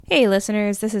Hey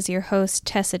listeners, this is your host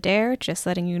Tessa Dare, just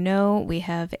letting you know we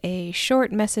have a short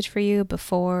message for you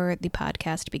before the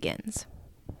podcast begins.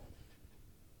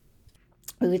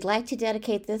 We would like to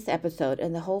dedicate this episode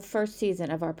and the whole first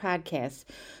season of our podcast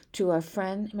to our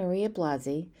friend Maria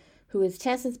Blasi, who is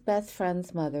Tessa's best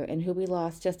friend's mother and who we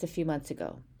lost just a few months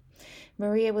ago.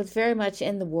 Maria was very much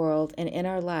in the world and in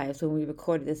our lives when we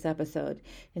recorded this episode,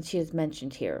 and she is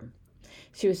mentioned here.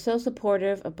 She was so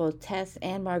supportive of both Tess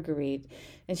and Marguerite,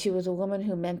 and she was a woman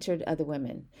who mentored other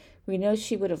women. We know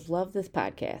she would have loved this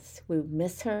podcast. We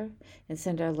miss her and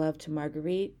send our love to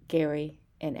Marguerite, Gary,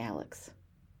 and Alex.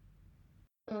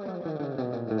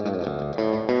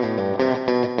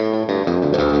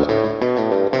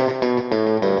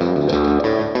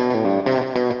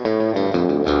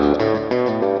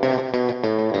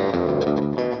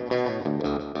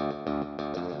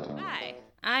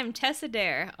 I'm Tessa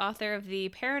Dare, author of the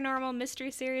paranormal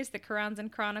mystery series The Qurans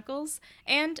and Chronicles,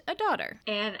 and a daughter.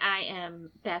 And I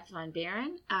am Beth Von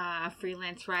Baron, a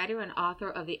freelance writer and author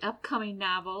of the upcoming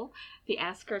novel, The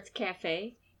Outskirts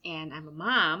Cafe. And I'm a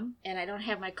mom, and I don't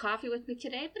have my coffee with me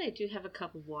today, but I do have a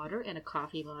cup of water and a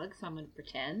coffee mug, so I'm going to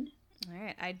pretend. All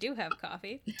right, I do have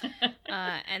coffee.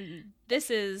 And this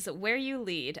is Where You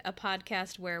Lead, a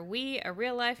podcast where we, a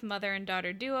real-life mother and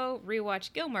daughter duo,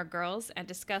 rewatch Gilmore Girls and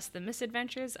discuss the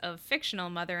misadventures of fictional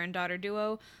mother and daughter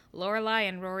duo Lorelai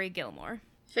and Rory Gilmore.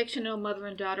 Fictional mother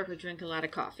and daughter who drink a lot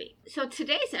of coffee. So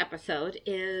today's episode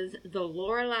is the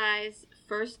Lorelai's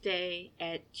first day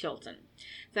at Chilton.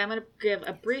 So I'm going to give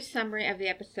a brief summary of the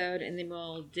episode and then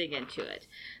we'll dig into it.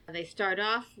 They start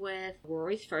off with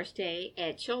Rory's first day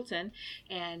at Chilton,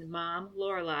 and Mom,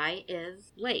 Lorelai,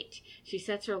 is late. She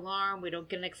sets her alarm. We don't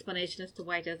get an explanation as to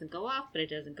why it doesn't go off, but it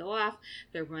doesn't go off.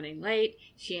 They're running late.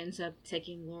 She ends up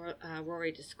taking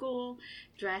Rory to school,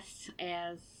 dressed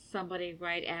as somebody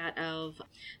right out of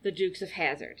the Dukes of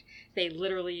Hazzard. They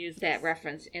literally use that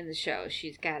reference in the show.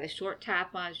 She's got a short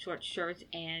top on, short shorts,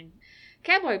 and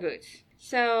cowboy boots.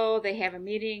 So they have a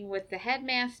meeting with the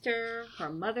headmaster.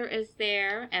 Her mother is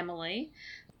there, Emily,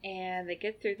 and they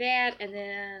get through that, and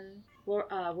then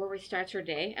Rory starts her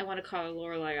day. I want to call her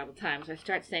Lorelai all the time, so I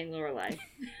start saying Lorelai.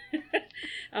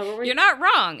 You're not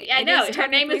wrong. I know. Her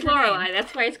name is Lorelai.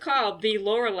 That's why it's called the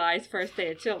Lorelai's first day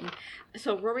at Chilton.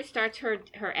 So Rory starts her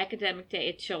academic day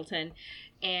at Chilton,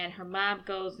 and her mom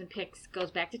goes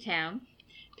back to town,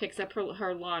 picks up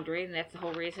her laundry, and that's the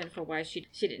whole reason for why she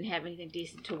didn't have anything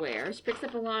decent to wear. She picks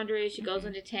up her laundry, she goes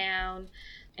into town,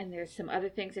 and there's some other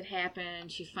things that happen.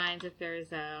 She finds that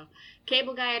there's a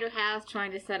cable guy at her house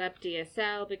trying to set up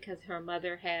DSL because her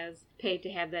mother has paid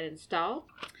to have that installed.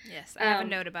 Yes, I have a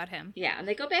note about him. Yeah, and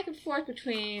they go back and forth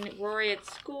between Rory at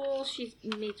school. She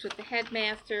meets with the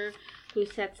headmaster, who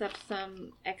sets up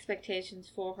some expectations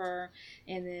for her,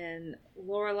 and then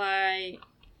Lorelai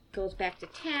goes back to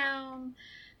town.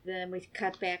 Then we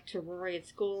cut back to Rory at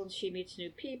school, and she meets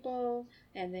new people.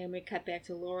 And then we cut back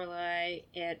to Lorelai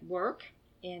at work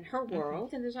in her world.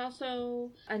 Mm-hmm. And there's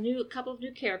also a couple of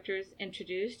new characters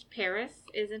introduced. Paris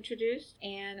is introduced,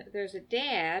 and there's a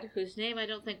dad whose name I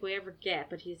don't think we ever get,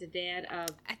 but he's a dad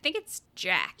of... I think it's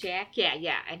Jack. Jack,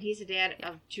 yeah. And he's a dad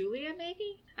of Julia,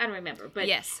 maybe? I don't remember, but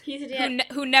yes, he's a dad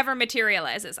who never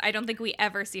materializes. I don't think we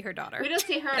ever see her daughter. We don't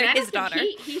see her, and I his don't daughter.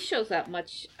 think he shows up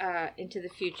much into the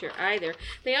future either.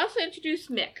 They also introduce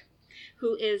Mick,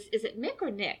 who is it Mick or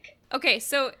Nick? Okay,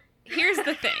 so here's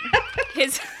the thing.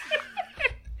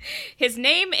 His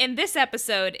name in this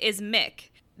episode is Mick.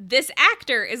 This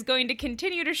actor is going to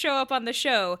continue to show up on the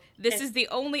show. This is the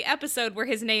only episode where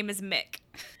his name is Mick.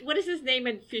 What is his name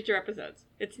in future episodes?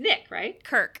 It's Nick, right?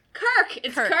 Kirk.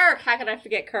 It's Kirk. How could I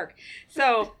forget Kirk?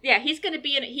 So, yeah, he's going to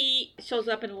be in... He shows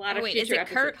up in a lot of future episodes. Wait,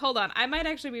 is it Kurt? Hold on. I might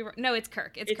actually be... No, it's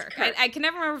Kirk. It's Kirk. I can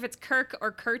never remember if it's Kirk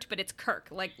or Kurt, but it's Kirk.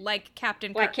 Like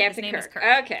Captain Kirk. Like Captain Kirk. His name is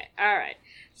Kirk. Okay, all right.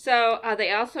 So,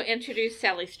 they also introduced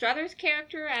Sally Struthers'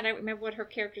 character. I don't remember what her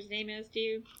character's name is, do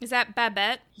you? Is that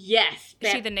Babette? Yes.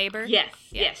 Is she the neighbor? Yes.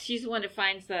 She's the one that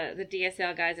finds the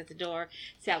DSL guys at the door.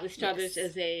 Sally Struthers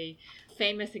is a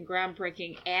famous and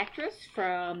groundbreaking actress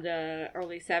from the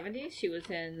early 70s. She was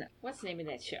in... What's the name of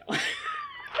that show?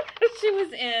 She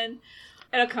was in...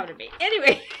 It'll come to me.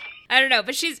 Anyway... I don't know,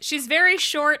 but she's very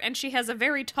short and she has a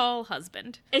very tall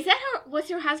husband. Is that her? Was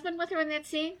her husband with her in that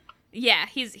scene? Yeah,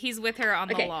 he's with her on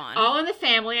the lawn. All in the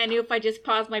Family. I knew if I just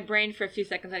paused my brain for a few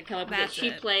seconds, I'd come up with it.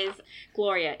 She plays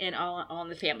Gloria in All in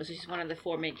the Family, so she's one of the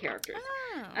 4 main characters.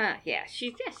 Oh. Yeah,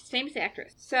 she's famous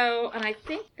actress. So, and I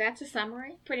think that's a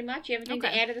summary, pretty much. You have anything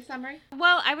to add to the summary?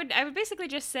 Well, I would basically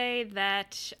just say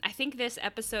that I think this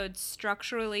episode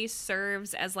structurally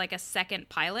serves as like a second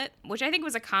pilot, which I think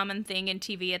was a common thing in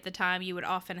TV at the time. You would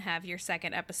often have your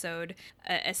second episode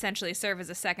essentially serve as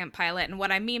a second pilot, and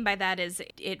what I mean by that is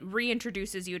it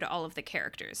reintroduces you to all of the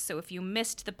characters. So if you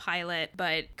missed the pilot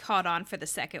but caught on for the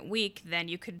second week, then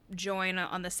you could join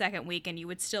on the second week and you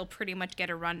would still pretty much get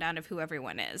a rundown of who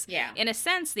everyone is. Yeah. In a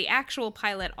sense, the actual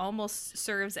pilot almost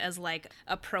serves as like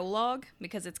a prologue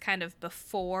because it's kind of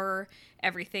before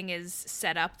everything is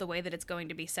set up the way that it's going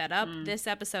to be set up. This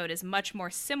episode is much more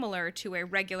similar to a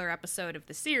regular episode of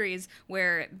the series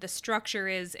where the structure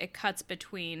is it cuts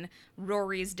between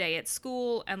Rory's day at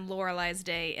school and Lorelai's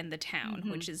day in the town,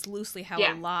 which is loosely how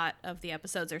a lot of the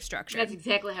episodes are structured. That's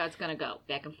exactly how it's going to go,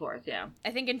 back and forth, yeah. I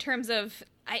think in terms of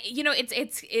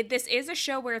this is a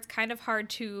show where it's kind of hard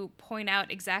to point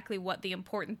out exactly what the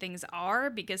important things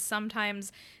are because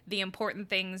sometimes the important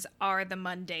things are the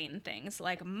mundane things.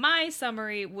 Like my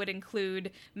summary would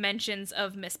include mentions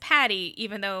of Miss Patty,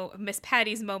 even though Miss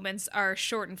Patty's moments are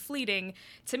short and fleeting.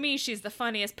 To me, she's the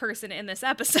funniest person in this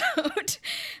episode,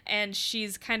 and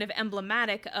she's kind of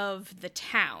emblematic of the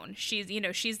town. She's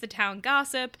the town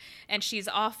gossip, and she's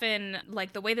often,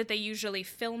 like, the way that they usually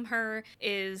film her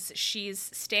is she's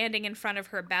standing in front of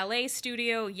her ballet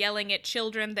studio, yelling at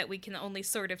children that we can only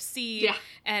sort of see,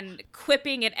 and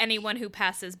quipping at anyone who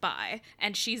passes by.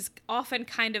 And she's often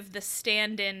kind of the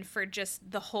stand-in for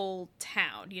just the whole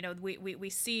town. You know, we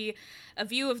see a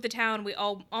view of the town. We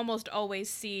almost always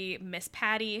see Miss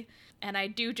Patty. And I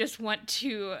do just want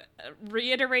to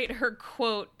reiterate her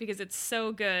quote because it's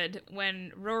so good.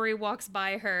 When Rory walks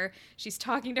by her, she's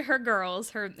talking to her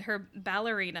girls, her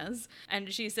ballerinas,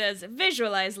 and she says,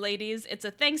 "Visualize, ladies, it's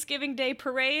a Thanksgiving Day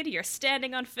parade. You're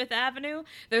standing on Fifth Avenue.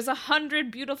 There's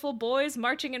 100 beautiful boys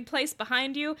marching in place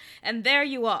behind you, and there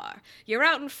you are. You're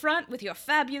out in front with your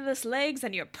fabulous legs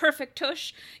and your perfect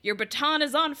tush. Your baton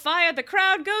is on fire. The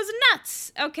crowd goes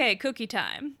nuts. Okay, cookie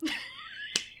time."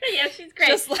 Yeah, she's great.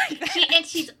 Just like that.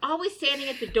 She's always standing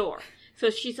at the door. So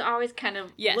she's always kind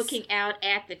of looking out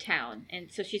at the town.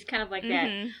 And so she's kind of like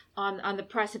that on the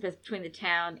precipice between the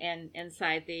town and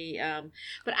inside the...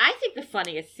 But I think the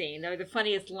funniest scene, or the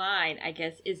funniest line, I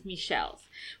guess, is Michelle's.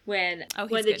 When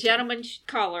the gentleman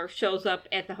caller shows up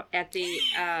at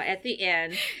the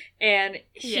inn, and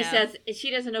she says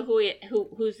she doesn't know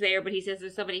who's there, but he says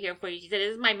there's somebody here for you. She said,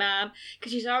 "This is my mom,"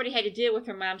 because she's already had to deal with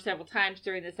her mom several times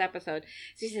during this episode.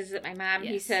 She says, "Is it my mom?"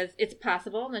 He says, "It's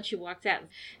possible," and then she walks out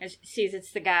and sees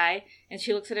it's the guy, and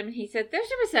she looks at him and he said, "There's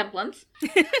a resemblance."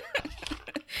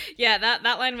 Yeah, that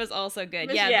line was also good.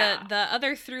 Yeah, the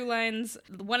other through lines,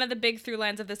 one of the big through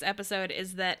lines of this episode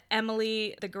is that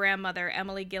Emily, the grandmother,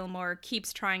 Emily Gilmore,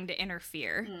 keeps trying to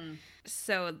interfere.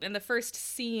 So in the first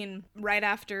scene, right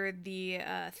after the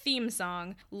theme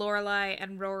song, Lorelai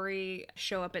and Rory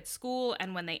show up at school,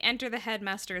 and when they enter the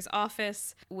headmaster's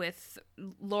office with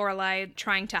Lorelai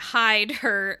trying to hide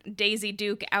her Daisy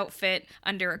Duke outfit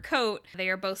under a coat, they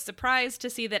are both surprised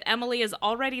to see that Emily is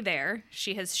already there.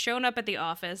 She has shown up at the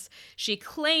office. She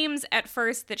claims at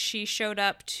first that she showed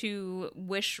up to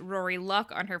wish Rory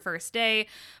luck on her first day,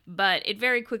 but it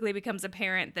very quickly becomes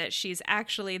apparent that she's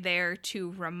actually there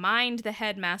to remind the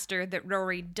headmaster that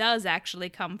Rory does actually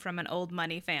come from an old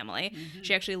money family.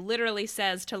 She actually literally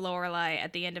says to Lorelai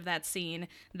at the end of that scene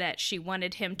that she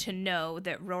wanted him to know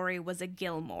that Rory was a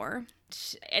Gilmore.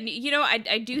 And,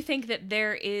 I do think that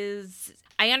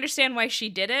I understand why she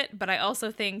did it, but I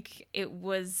also think it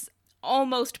was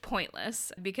almost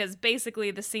pointless, because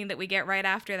basically the scene that we get right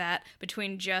after that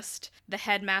between just the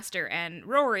headmaster and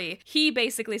Rory, he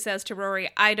basically says to Rory,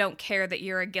 "I don't care that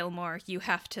you're a Gilmore, you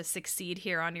have to succeed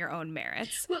here on your own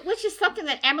merits." Which is something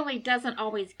that Emily doesn't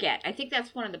always get. I think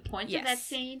that's one of the points of that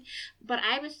scene, but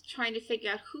I was trying to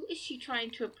figure out, who is she trying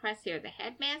to impress here, the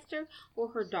headmaster or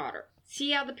her daughter?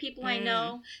 See all the people I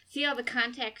know. See all the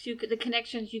contacts the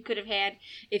connections you could have had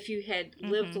if you had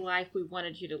lived the life we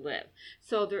wanted you to live.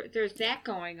 So there's that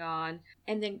going on.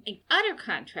 And then in utter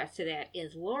contrast to that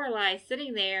is Lorelai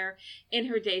sitting there in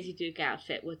her Daisy Duke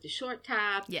outfit with the short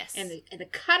top and the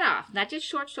cut off, not just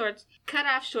short shorts, cut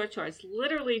off short shorts,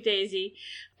 literally Daisy,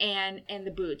 and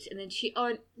the boots. And then she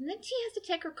has to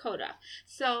take her coat off.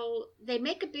 So they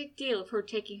make a big deal of her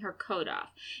taking her coat off.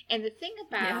 And the thing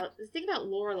about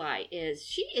Lorelai is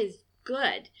she is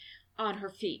good on her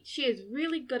feet. She is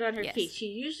really good on her Yes. feet. She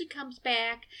usually comes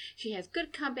back. She has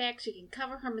good comebacks. She can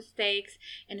cover her mistakes.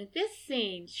 And in this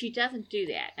scene, she doesn't do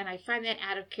that. And I find that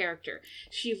out of character.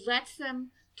 She lets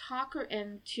them talk her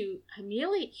into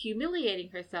humiliating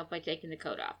herself by taking the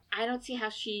coat off. I don't see how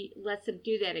she lets them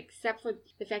do that except for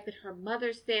the fact that her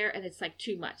mother's there and it's like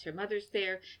too much. Her mother's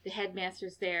there, the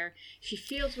headmaster's there. She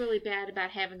feels really bad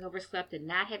about having overslept and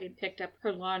not having picked up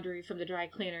her laundry from the dry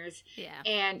cleaners. Yeah.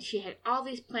 And she had all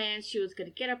these plans. She was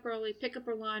going to get up early, pick up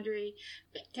her laundry,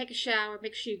 take a shower,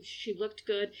 make sure she looked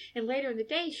good. And later in the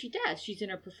day, she does. She's in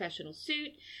her professional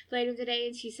suit later in the day,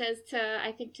 and she says to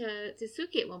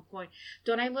Suki at one point,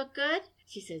 "Don't I look good?"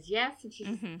 She says yes, and she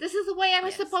says, "This is the way I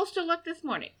was supposed to look this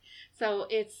morning." So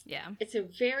it's a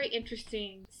very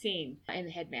interesting scene in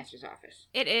the headmaster's office.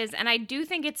 It is, and I do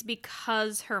think it's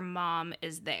because her mom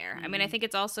is there. I mean, I think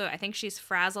it's also, I think she's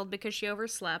frazzled because she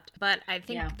overslept, but I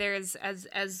think there's,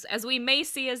 as we may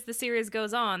see as the series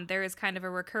goes on, there is kind of a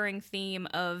recurring theme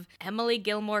of Emily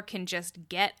Gilmore can just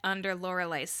get under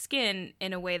Lorelai's skin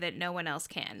in a way that no one else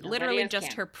can. Nobody Literally else just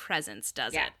can. Her presence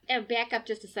does it. And back up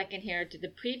just a second here to the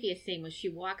previous scene when she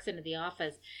walks into the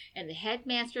office and the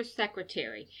headmaster's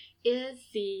secretary is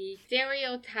the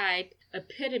stereotype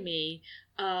epitome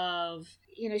of,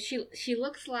 she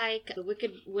looks like the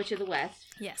Wicked Witch of the West.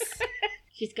 Yes.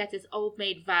 She's got this old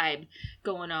maid vibe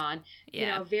going on.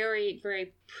 Yeah. Very,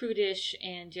 very prudish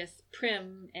and just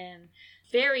prim and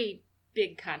very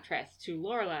big contrast to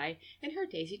Lorelai and her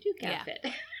Daisy Duke outfit.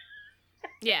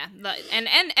 Yeah,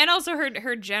 and also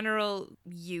her general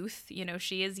youth.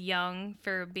 She is young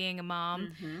for being a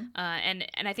mom, and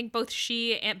I think both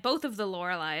she and both of the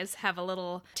Lorelais have a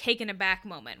little taken aback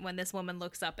moment when this woman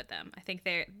looks up at them. I think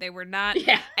they were not.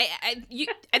 Yeah. I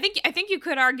think you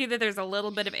could argue that there's a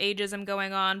little bit of ageism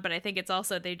going on, but I think it's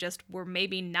also they just were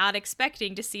maybe not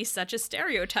expecting to see such a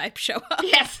stereotype show up.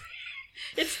 Yes.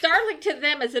 It's startling to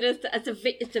them as it is.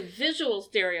 It's a visual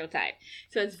stereotype,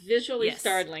 so it's visually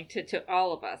startling to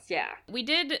all of us. Yeah, we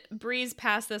did breeze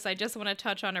past this. I just want to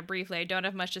touch on it briefly. I don't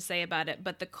have much to say about it,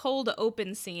 but the cold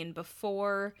open scene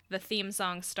before the theme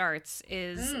song starts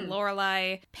is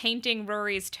Lorelai painting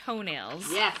Rory's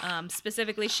toenails. Yes.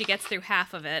 Specifically, she gets through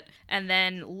half of it, and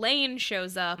then Lane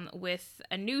shows up with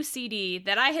a new CD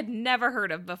that I had never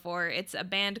heard of before. It's a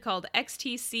band called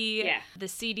XTC. Yeah.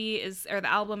 The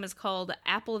album is called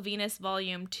Apple Venus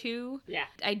Volume 2. Yeah.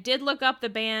 I did look up the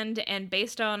band, and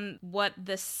based on what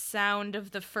the sound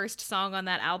of the first song on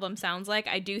that album sounds like,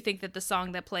 I do think that the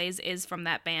song that plays is from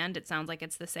that band. It sounds like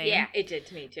it's the same. Yeah, it did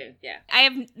to me too. Yeah. I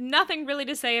have nothing really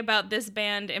to say about this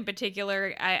band in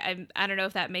particular. I don't know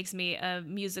if that makes me a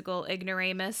musical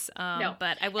ignoramus. No.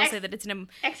 But I will say that it's an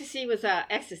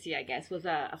Ecstasy, I guess, was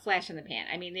a flash in the pan.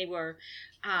 I mean, they were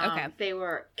they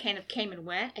were kind of came and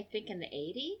went, I think, in the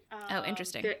 80s. Oh,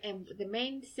 interesting. And the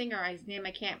main singer, his name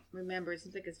I can't remember. It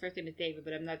seems like his first name is David,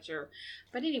 but I'm not sure.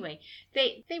 But anyway,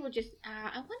 they were just,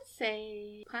 I want to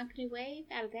say, punk new wave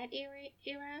out of that era.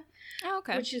 Oh,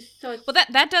 okay. Which is so. Well,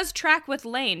 that does track with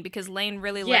Lane, because Lane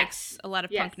really likes a lot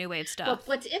of punk new wave stuff. But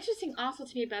what's interesting also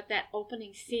to me about that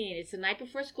opening scene, it's the night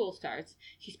before school starts.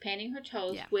 She's painting her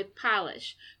toes with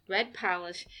polish, red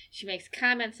polish. She makes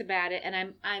comments about it, and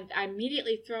I'm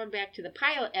immediately thrown back to the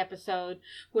pilot episode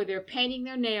where they're painting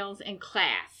their nails in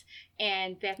class.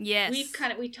 And that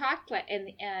we talked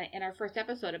in our first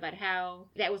episode about how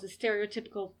that was a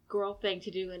stereotypical girl thing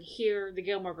to do, and here the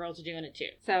Gilmore Girls are doing it too.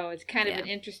 So it's kind of an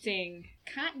interesting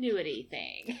continuity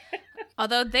thing.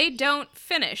 Although they don't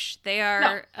finish, they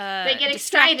are they get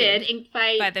excited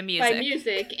by the music. By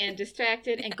music and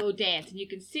distracted and go dance. And you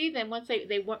can see them once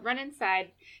they run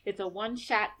inside. It's a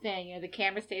one-shot thing. The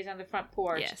camera stays on the front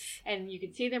porch. Yes. And you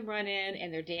can see them run in,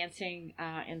 and they're dancing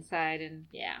inside. And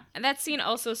And that scene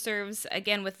also serves,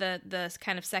 again, with the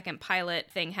kind of second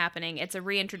pilot thing happening. It's a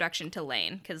reintroduction to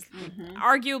Lane, because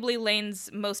arguably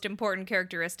Lane's most important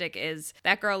characteristic is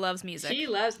that girl loves music. She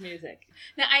loves music.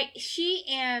 Now, she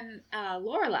and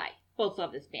Lorelai both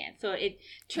love this band. So it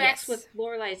tracks with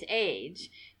Lorelai's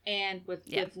age. And with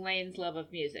Lane's love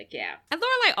of music, And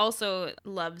Lorelai also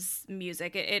loves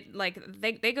music.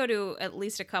 They go to at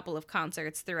least a couple of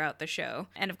concerts throughout the show.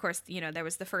 And of course, there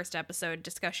was the first episode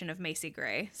discussion of Macy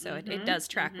Gray. So it does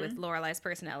track with Lorelai's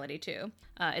personality too.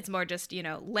 It's more just,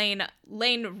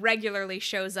 Lane regularly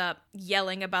shows up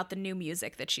yelling about the new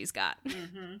music that she's got.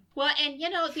 Well, and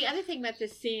the other thing about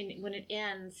this scene, when it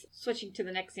ends, switching to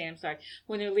the next scene,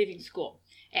 when they're leaving school.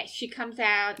 She comes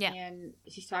out and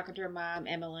she's talking to her mom,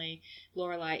 Emily,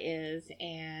 Lorelai is,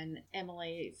 and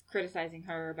Emily's criticizing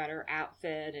her about her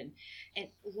outfit, and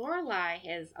Lorelai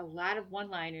has a lot of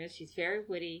one-liners. She's very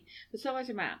witty, but so is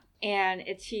her mom. And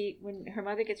when her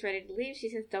mother gets ready to leave, she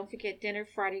says, "Don't forget dinner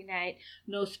Friday night.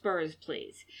 No Spurs,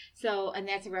 please." So, and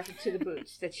that's a reference to the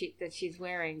boots that she's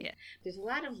wearing. Yeah. There's a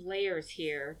lot of layers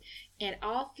here, and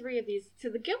all three of these. So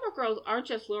the Gilmore Girls aren't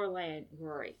just Lorelai and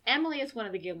Rory. Emily is one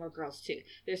of the Gilmore Girls too.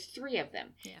 There's three of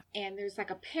them, and there's like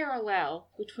a parallel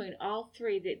between all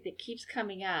three that keeps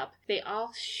coming up. They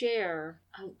all share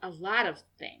a lot of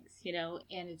things,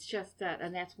 and it's just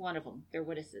and that's one of them, their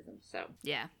witticism. So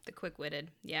yeah, the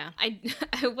quick-witted. Yeah, I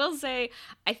will say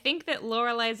I think that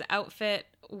Lorelai's outfit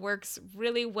works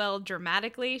really well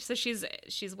dramatically. So she's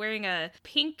wearing a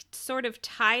pink sort of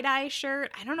tie-dye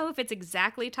shirt. I don't know if it's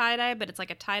exactly tie-dye, but it's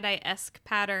like a tie-dye-esque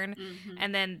pattern. Mm-hmm.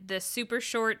 And then the super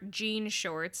short jean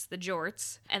shorts, the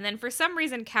jorts, and then for some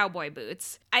reason cowboy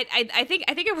boots. I think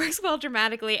it works well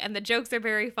dramatically, and the jokes are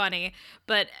very funny,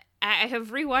 but I have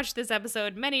rewatched this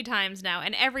episode many times now,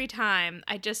 and every time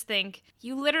I just think,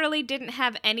 you literally didn't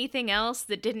have anything else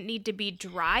that didn't need to be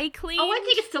dry cleaned? Oh, I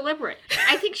think it's deliberate.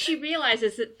 I think she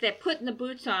realizes that putting the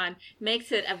boots on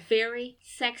makes it a very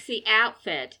sexy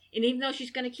outfit, and even though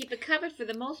she's going to keep it covered for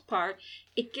the most part,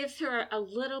 it gives her a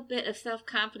little bit of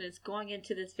self-confidence going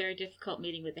into this very difficult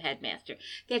meeting with the headmaster,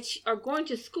 or going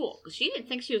to school, because she didn't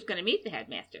think she was going to meet the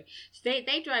headmaster. So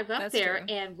they drive up That's there,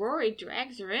 true. And Rory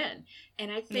drags her in,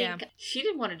 and I think she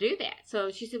didn't want to do that.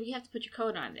 So she said, "Well, you have to put your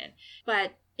coat on then."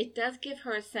 But it does give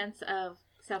her a sense of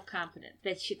self-confidence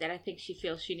that I think she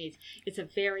feels she needs. It's a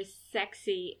very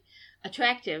sexy,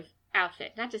 attractive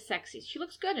outfit. Not just sexy. She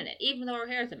looks good in it, even though her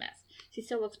hair's a mess. She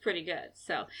still looks pretty good.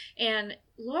 So, and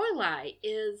Lorelai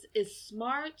is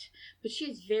smart, but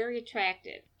she's very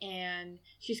attractive, and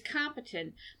she's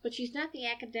competent, but she's not the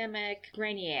academic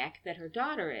brainiac that her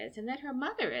daughter is, and that her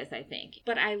mother is, I think.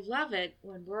 But I love it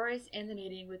when Rory's in the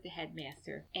meeting with the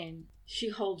headmaster, and she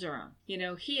holds her own.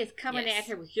 He is coming at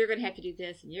her with, "You're going to have to do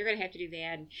this, and you're going to have to do that,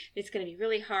 and it's going to be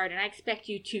really hard, and I expect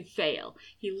you to fail."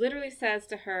 He literally says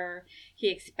to her, he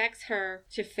expects her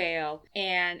to fail,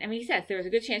 and, he says, "There's a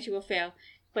good chance you will fail."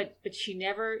 But she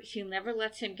never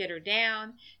lets him get her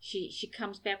down. She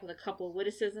comes back with a couple of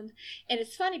witticisms. And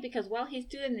it's funny because while he's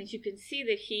doing this, you can see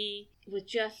that he, with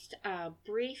just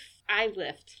brief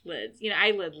eyelid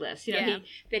lifts,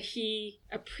 that he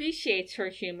appreciates her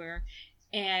humor.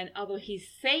 And although he's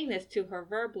saying this to her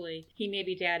verbally, he may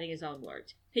be doubting his own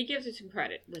words. He gives her some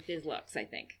credit with his looks, I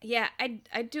think. Yeah,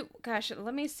 I do. Gosh,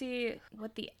 let me see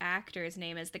what the actor's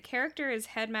name is. The character is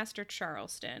Headmaster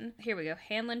Charleston. Here we go.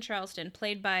 Hanlon Charleston,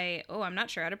 played by, I'm not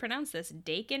sure how to pronounce this,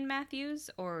 Dakin Matthews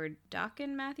or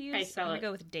Dakin Matthews? I spell it. I'm going to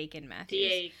go with Dakin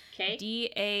Matthews. D-A-K?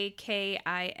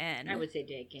 D-A-K-I-N. I would say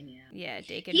Dakin, yeah. Yeah,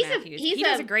 Dakin Matthews. He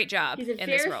does a great job in this role.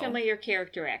 He's a very familiar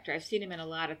character actor. I've seen him in a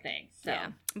lot of things. So. Yeah.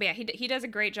 But yeah, he does a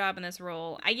great job in this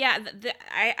role.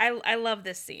 I love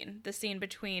this scene. The scene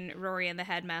between Rory and the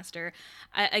headmaster.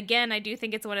 Again, I do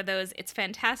think it's one of those, it's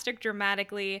fantastic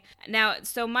dramatically. Now,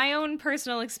 so my own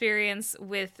personal experience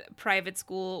with private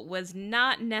school was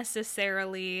not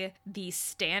necessarily the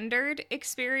standard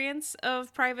experience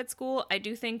of private school. I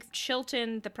do think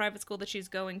Chilton, the private school that she's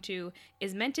going to,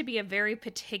 is meant to be a very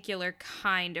particular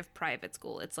kind of private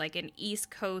school. It's like an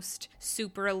East Coast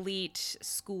super elite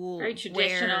school. Very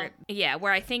traditional.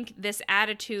 Where I think this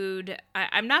attitude,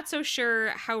 I'm not so sure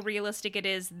how realistic it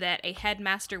is that a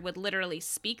headmaster would literally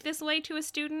speak this way to a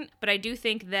student, but I do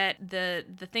think that the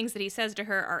things that he says to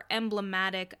her are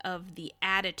emblematic of the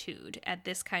attitude at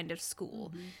this kind of school.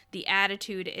 Mm-hmm. The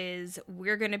attitude is,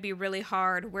 we're going to be really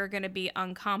hard, we're going to be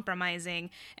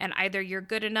uncompromising, and either you're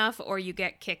good enough or you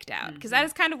get kicked out. Because that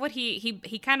is kind of what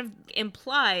he kind of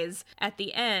implies at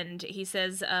the end. He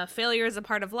says, failure is a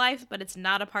part of life, but it's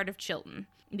not a part of Chilton.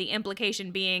 The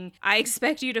implication being, I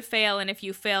expect you to fail, and if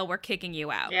you fail, we're kicking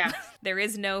you out. Yeah. There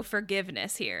is no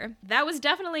forgiveness here. That was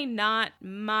definitely not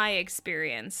my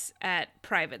experience at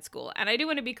private school. And I do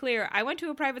want to be clear, I went to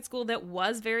a private school that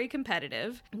was very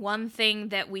competitive. One thing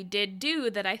that we did do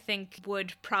that I think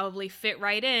would probably fit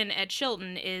right in at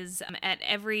Chilton is at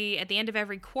the end of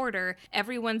every quarter,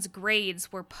 everyone's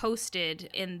grades were posted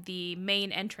in the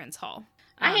main entrance hall.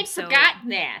 I had forgotten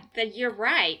that you're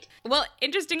right. Well,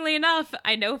 interestingly enough,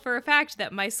 I know for a fact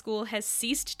that my school has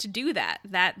ceased to do that.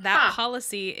 That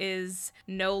policy is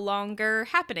no longer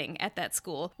happening at that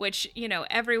school, which,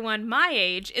 everyone my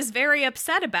age is very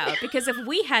upset about, because if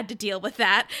we had to deal with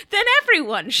that, then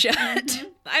everyone should. Mm-hmm.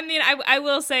 I mean, I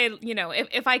will say,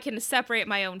 if I can separate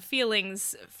my own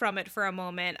feelings from it for a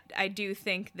moment, I do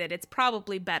think that it's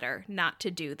probably better not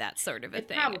to do that sort of a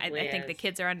thing. I think the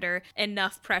kids are under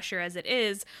enough pressure as it is.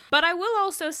 is. But I will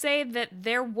also say that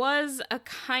there was a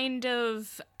kind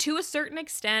of, to a certain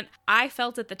extent, I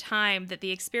felt at the time that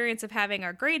the experience of having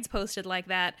our grades posted like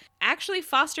that actually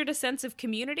fostered a sense of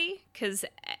community, because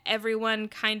everyone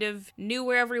kind of knew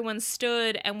where everyone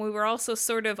stood, and we were also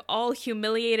sort of all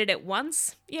humiliated at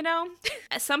once, you know?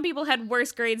 Some people had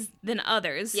worse grades than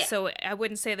others, so I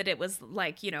wouldn't say that it was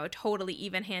like, you know, a totally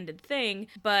even-handed thing,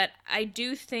 but I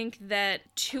do think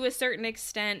that to a certain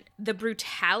extent, the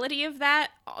brutality of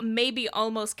that maybe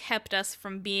almost kept us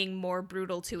from being more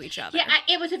brutal to each other. Yeah,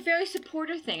 it was a very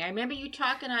supportive thing. I remember you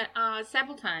talking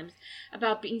several times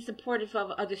about being supportive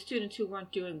of other students who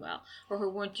weren't doing well or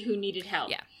who needed help.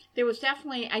 Yeah. There was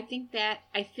definitely, I think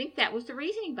that was the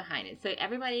reasoning behind it. So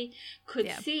everybody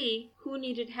could see who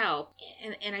needed help,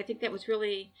 and I think that was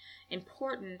really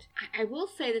important. I will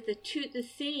say that the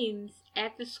scenes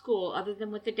at the school, other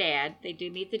than with the dad, they do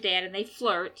meet the dad and they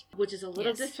flirt, which is a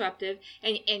little disruptive.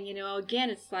 And you know, again,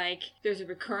 it's like there's a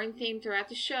recurring theme throughout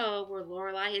the show where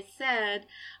Lorelai has said,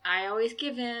 I always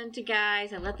give in to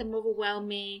guys, I let them overwhelm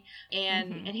me,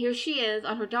 and here she is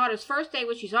on her daughter's first day,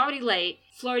 when she's already late,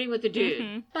 flirting with the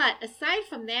dude. But aside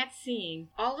from that scene,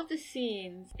 all of the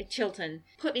scenes at Chilton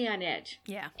put me on edge.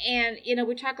 Yeah. And, you know,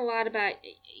 we talk a lot about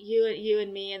you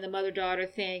and me and the mother-daughter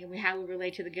thing and how we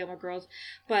relate to the Gilmore Girls,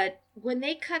 but when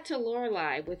they cut to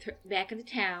Lorelai with her back in the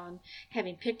town,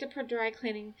 having picked up her dry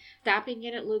cleaning, stopping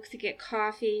in at Luke's to get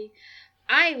coffee,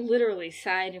 I literally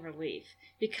sighed in relief,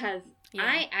 because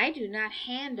I do not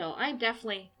handle, I'm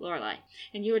definitely Lorelai,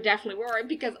 and you are definitely Rory,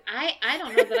 because I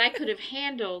don't know that I could have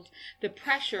handled the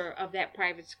pressure of that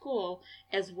private school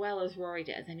as well as Rory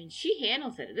does. I mean, she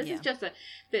handles it. This is just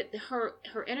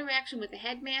her interaction with the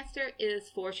headmaster is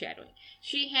foreshadowing.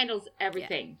 She handles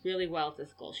everything really well at the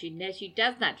school. She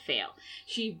does not fail.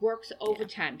 She works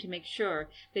overtime to make sure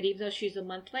that even though she's a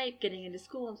month late getting into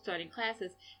school and starting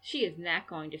classes, she is not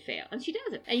going to fail. And she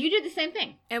does it. And you did the same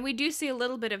thing. And we do see a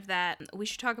little bit of that. We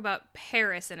should talk about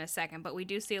Paris in a second, but we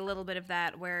do see a little bit of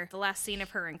that where the last scene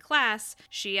of her in class,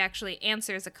 she actually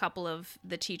answers a couple of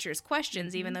the teacher's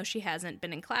questions, even though she hasn't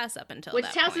been in class up until that point.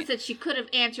 Which tells us that she could have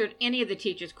answered any of the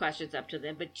teacher's questions up to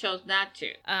then, but chose not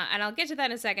to. And I'll get to that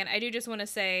in a second. I do just want to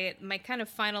say my kind of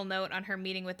final note on her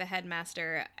meeting with the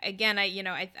headmaster. Again,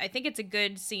 I think it's a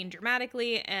good scene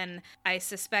dramatically, and I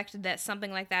suspect that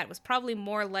something like that was probably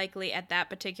more likely at that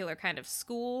particular kind of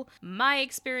school. My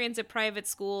experience at private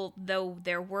school, though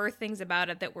there were things about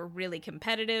it that were really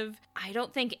competitive, I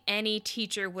don't think any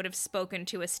teacher would have spoken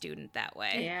to a student that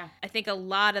way. Yeah. I think a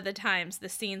lot of the times the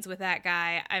scenes with that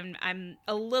guy, I'm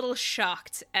a little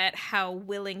shocked at how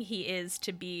willing he is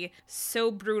to be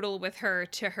so brutal with her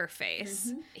to her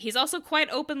face. He's also quite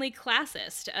openly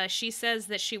classist. She says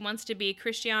that she wants to be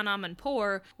Christiane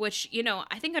Amanpour, which, you know,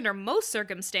 I think under most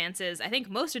circumstances, I think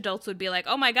most adults would be like,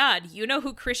 oh my God, you know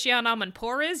who Christiane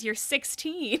Amanpour is? You're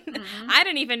 16. I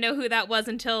didn't even know who that was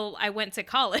until I went to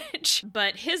college.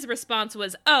 But his response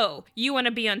was, oh, you want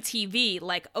to be on TV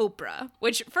like Oprah.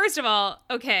 Which, first of all,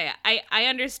 okay, I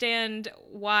understand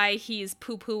why he's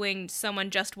poo-pooing someone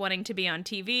just wanting to be on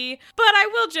TV, but I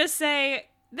will just say,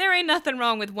 there ain't nothing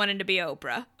wrong with wanting to be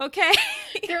Oprah, okay?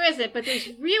 There isn't, but there's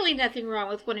really nothing wrong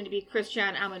with wanting to be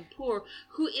Christiane Amanpour,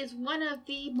 who is one of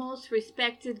the most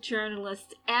respected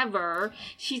journalists ever.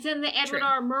 She's in the Edward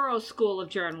R. Murrow School of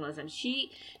Journalism. She's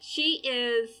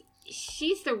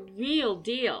the real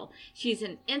deal. She's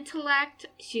an intellect.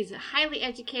 She's a highly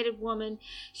educated woman.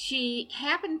 She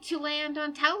happened to land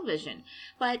on television,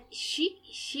 but she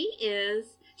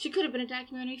could have been a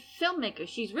documentary filmmaker.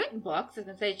 She's written books. I was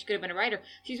going to say she could have been a writer.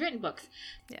 She's written books.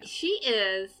 Yeah. She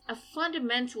is a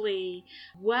fundamentally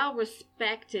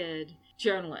well-respected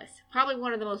journalist. Probably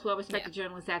one of the most well-respected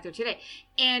journalists out there today.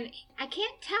 And I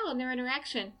can't tell in their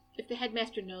interaction if the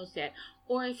headmaster knows that,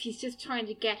 or if he's just trying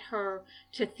to get her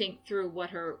to think through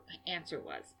what her answer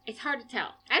was. It's hard to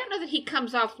tell. I don't know that he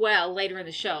comes off well later in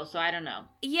the show, so I don't know.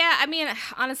 Yeah, I mean,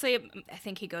 honestly, I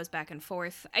think he goes back and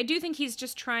forth. I do think he's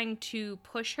just trying to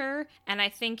push her, and I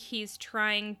think he's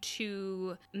trying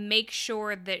to make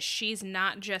sure that she's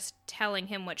not just telling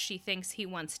him what she thinks he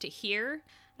wants to hear.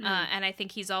 And I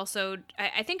think he's also,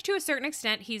 I think to a certain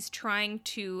extent, he's trying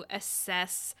to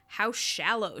assess how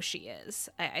shallow she is.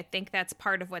 I think that's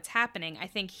part of what's happening. I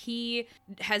think he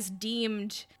has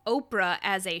deemed Oprah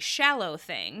as a shallow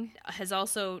thing, has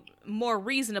also more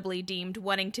reasonably deemed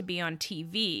wanting to be on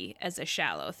TV as a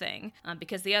shallow thing.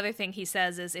 Because the other thing he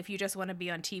says is if you just want to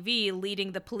be on TV,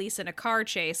 leading the police in a car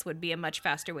chase would be a much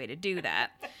faster way to do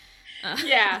that.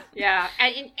 Yeah.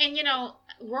 And you know,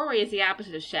 Rory is the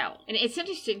opposite of shallow. And it's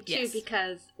interesting, too, Yes.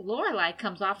 because Lorelai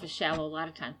comes off as shallow a lot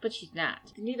of times, but she's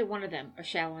not. Neither one of them are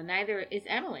shallow, and neither is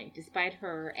Emily, despite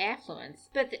her affluence.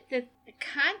 But the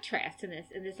contrast in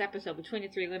this episode between the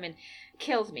three women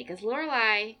kills me, because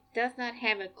Lorelai does not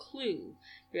have a clue,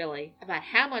 really, about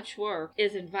how much work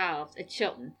is involved at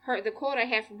Chilton. The quote I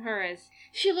have from her is,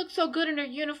 "She looks so good in her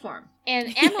uniform."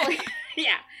 And Emily,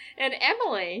 and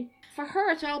Emily, for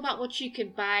her, it's all about what she can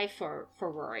buy for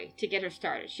Rory to get her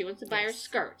started. She wants to buy her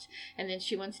skirt, and then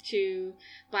she wants to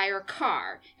buy her a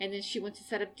car, and then she wants to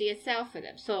set up DSL for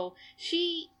them. So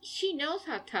she knows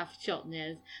how tough Chilton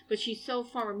is, but she's so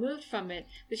far removed from it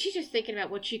that she's just thinking about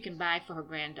what she can buy for her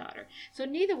granddaughter. So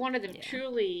neither one of them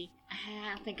truly,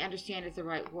 I don't think understand is the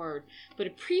right word, but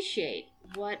appreciate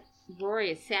what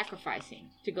Rory is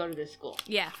sacrificing to go to this school.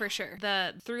 Yeah, for sure.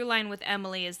 The through line with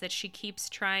Emily is that she keeps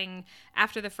trying,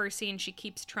 after the first scene, she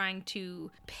keeps trying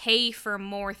to pay for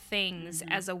more things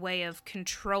as a way of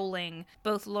controlling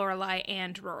both Lorelai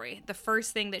and Rory. The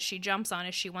first thing that she jumps on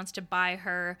is she wants to buy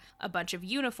her a bunch of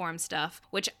uniform stuff,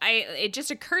 which it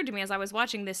just occurred to me as I was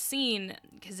watching this scene,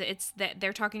 because it's that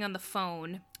they're talking on the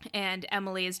phone, and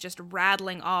Emily is just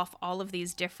rattling off all of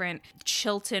these different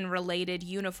Chilton-related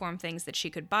uniform things that she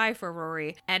could buy for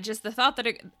Rory. And just the thought that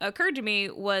occurred to me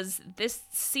was this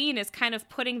scene is kind of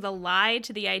putting the lie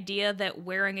to the idea that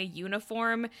wearing a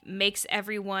uniform makes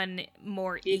everyone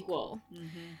more equal.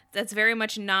 Mm-hmm. That's very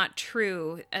much not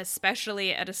true,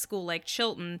 especially at a school like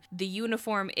Chilton. The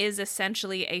uniform is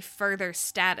essentially a further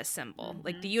status symbol. Mm-hmm.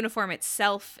 Like, the uniform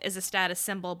itself is a status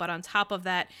symbol, but on top of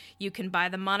that, you can buy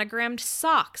the monogrammed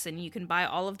socks, and you can buy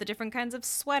all of the different kinds of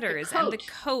sweaters and the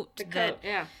coat that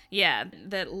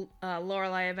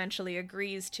Lorelai eventually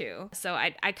agrees to. So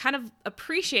I kind of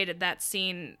appreciated that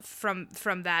scene from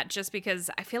that, just because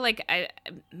I feel like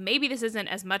maybe this isn't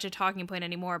as much a talking point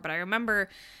anymore, but I remember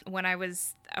when I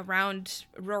was around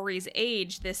Rory's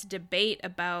age, this debate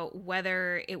about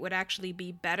whether it would actually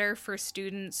be better for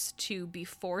students to be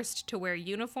forced to wear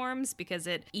uniforms because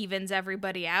it evens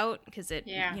everybody out, because it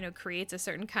creates a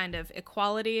certain kind of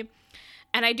equality.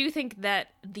 And I do think that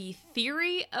the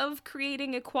theory of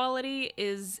creating equality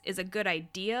is a good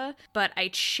idea, but I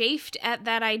chafed at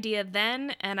that idea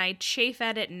then, and I chafe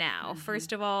at it now. Mm-hmm.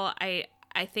 First of all,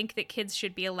 I think that kids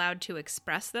should be allowed to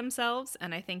express themselves,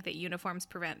 and I think that uniforms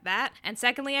prevent that. And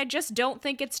secondly, I just don't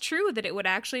think it's true that it would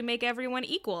actually make everyone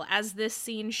equal, as this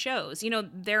scene shows. You know,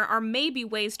 there are maybe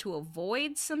ways to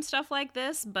avoid some stuff like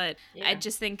this, but I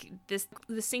just think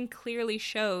the scene clearly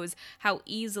shows how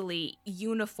easily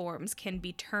uniforms can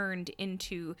be turned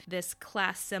into this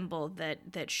class symbol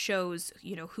that shows,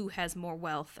 you know, who has more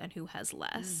wealth and who has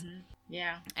less. Mm-hmm.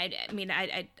 Yeah. I mean,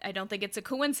 I don't think it's a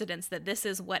coincidence that this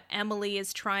is what Emily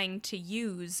is trying to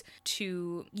use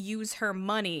her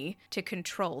money to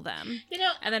control them. You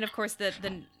know, and then of course the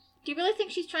do you really think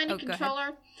she's trying to control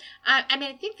her? I mean,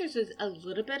 I think there's a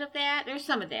little bit of that. There's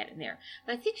some of that in there.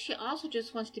 But I think she also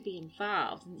just wants to be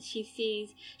involved. And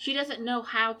she doesn't know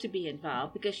how to be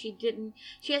involved because she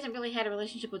hasn't really had a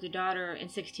relationship with her daughter in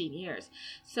 16 years.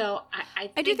 So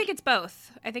I do think it's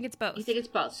both. I think it's both. You think it's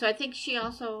both. So I think she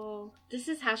also, this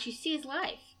is how she sees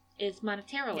life, is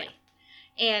monetarily.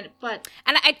 Yeah. And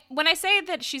when I say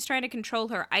that she's trying to control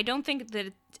her, I don't think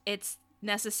that it's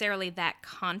necessarily that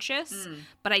conscious,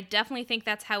 but I definitely think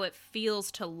that's how it feels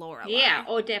to Lorelai. Yeah,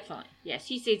 oh, definitely. Yeah,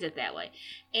 she sees it that way.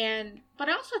 But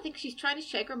I also think she's trying to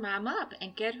shake her mom up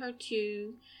and get her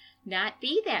to not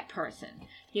be that person.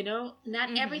 You know,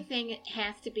 not everything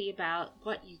has to be about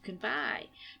what you can buy.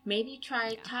 Maybe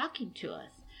try talking to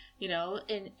us, you know,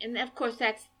 and of course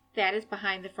that is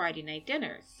behind the Friday night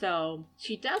dinners. So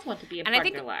she does want to be a part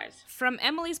of their lives. From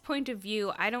Emily's point of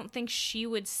view, I don't think she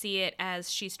would see it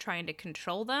as she's trying to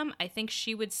control them. I think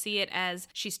she would see it as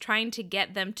she's trying to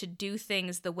get them to do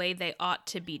things the way they ought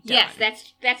to be done. Yes,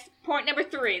 that's point number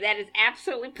 3. That is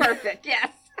absolutely perfect. Yes.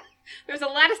 There's a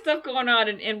lot of stuff going on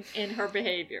in her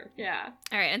behavior. Yeah.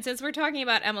 All right, and since we're talking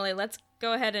about Emily, let's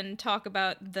go ahead and talk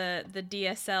about the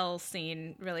DSL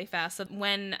scene really fast. So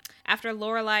after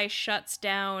Lorelai shuts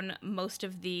down most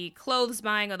of the clothes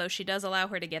buying, although she does allow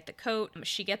her to get the coat,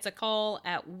 she gets a call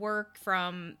at work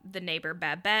from the neighbor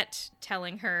Babette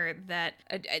telling her that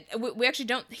we actually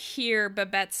don't hear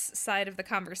Babette's side of the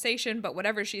conversation, but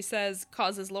whatever she says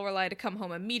causes Lorelai to come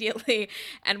home immediately.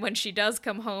 And when she does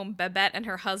come home, Babette and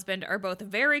her husband are both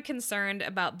very concerned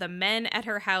about the men at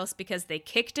her house because they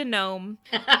kicked a gnome.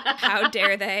 How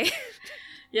dare they?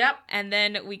 Yep. And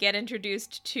then we get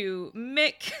introduced to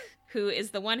Mick, who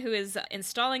is the one who is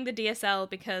installing the DSL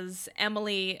because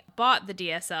Emily bought the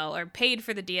DSL or paid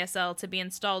for the DSL to be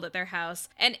installed at their house.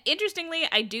 And interestingly,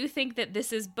 I do think that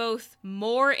this is both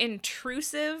more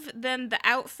intrusive than the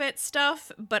outfit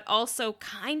stuff, but also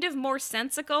kind of more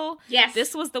sensical. Yes.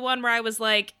 This was the one where I was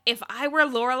like, if I were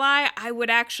Lorelai, I would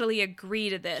actually agree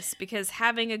to this because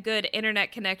having a good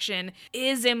internet connection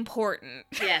is important.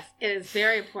 Yes, it is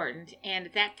very important. And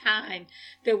at that time,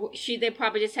 they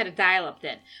probably just had a dial-up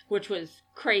then, which was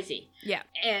crazy. Yeah.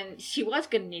 And she was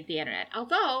going to need the internet.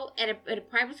 Although, at a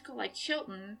private school like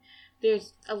Chilton,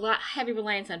 there's a lot heavy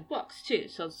reliance on books, too.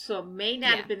 So it may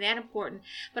not have been that important.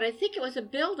 But I think it was a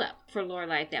build-up for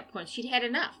Lorelai at that point. She'd had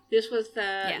enough. This was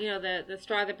the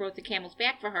straw that broke the camel's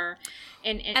back for her.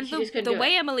 And she just couldn't do it. The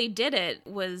way Emily did it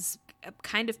was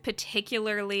kind of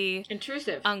particularly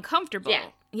intrusive, uncomfortable.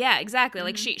 Yeah, exactly.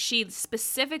 Like she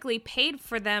specifically paid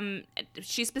for them.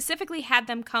 She specifically had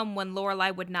them come when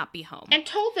Lorelai would not be home, and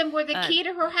told them where the key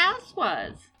to her house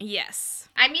was. Yes.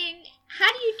 I mean,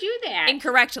 how do you do that?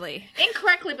 Incorrectly,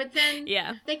 but then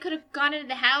they could have gone into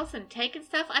the house and taken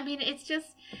stuff. I mean, it's just.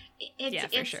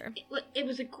 For sure. It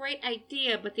was a great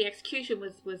idea, but the execution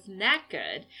was not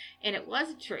good, and it was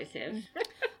intrusive.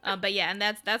 But yeah, and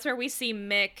that's where we see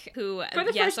Mick, who for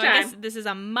the first time. I guess this is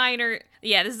a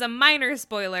minor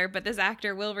spoiler, but this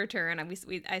actor will return.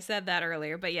 I said that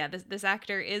earlier, but yeah, this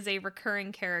actor is a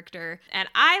recurring character, and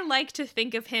I like to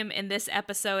think of him in this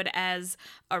episode as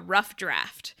a rough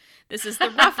draft. This is the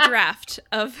rough draft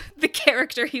of the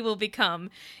character he will become.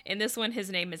 In this one, his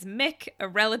name is Mick, a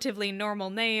relatively normal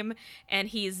name, and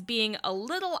he's being a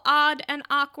little odd and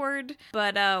awkward,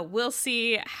 but we'll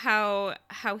see how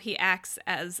he acts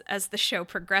as the show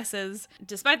progresses.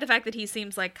 Despite the fact that he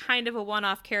seems like kind of a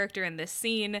one-off character in this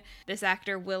scene, this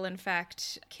actor will in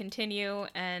fact continue,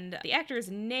 and the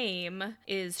actor's name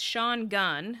is Sean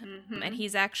Gunn, and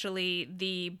he's actually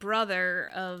the brother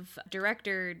of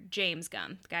director James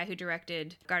Gunn, the guy who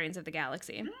directed Guardians of the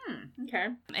Galaxy. Okay.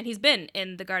 And he's been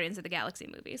in the Guardians of the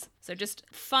Galaxy movies. So just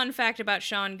fun fact about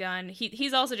Sean Gunn,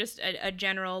 he's also just a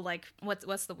general, like,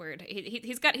 what's the word?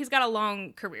 He's got a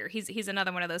long career. He's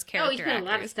another one of those character actors. Oh, he's been actors.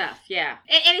 A lot of stuff, yeah.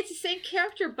 And it's the same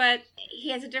character, but he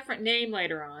has a different name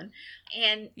later on.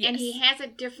 And he has a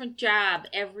different job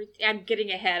I'm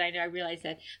getting ahead, I know, I realize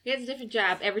that. He has a different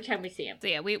job every time we see him. So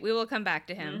yeah, we will come back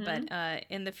to him, but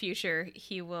in the future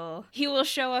he will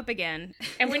show up again.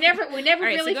 And we never right,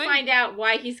 really find out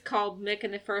why he's called Mick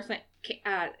in the first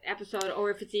episode, or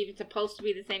if it's even supposed to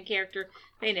be the same character.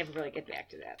 They never really get back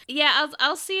to that. Yeah,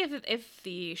 I'll see if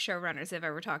the showrunners have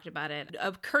ever talked about it.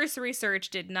 A cursory search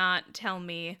did not tell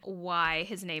me why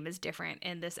his name is different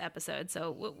in this episode,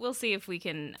 so we'll see if we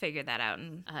can figure that out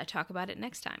and talk about it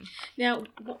next time. Now,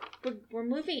 we're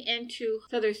moving into,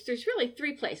 so there's really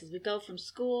three places. We go from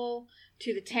school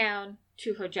to the town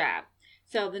to her job.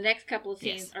 So the next couple of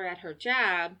scenes are at her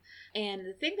job. And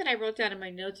the thing that I wrote down in my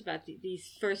notes about these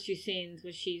first few scenes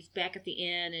was she's back at the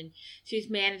inn and she's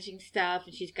managing stuff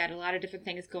and she's got a lot of different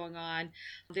things going on.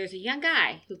 There's a young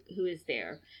guy who is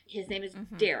there. His name is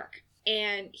Derek.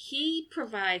 And he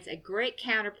provides a great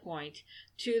counterpoint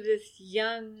to this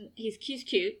young, he's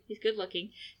cute, he's good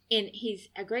looking, and he's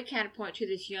a great counterpoint to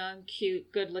this young,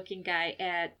 cute, good looking guy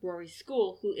at Rory's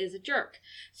school who is a jerk.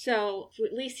 So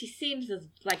at least he seems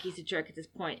like he's a jerk at this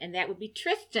point, and that would be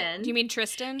Tristan. Do you mean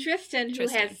Tristan? Tristan, who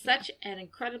has such an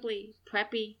incredibly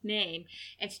preppy name,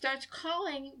 and starts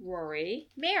calling Rory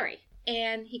Mary.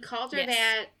 And he called her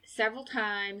that several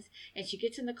times, and she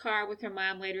gets in the car with her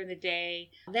mom later in the day.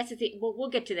 That's the thing. Well, we'll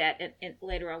get to that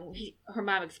later on. Her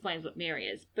mom explains what Mary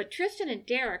is. But Tristan and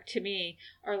Derek, to me,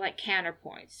 are like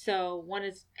counterpoints. So one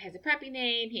has a preppy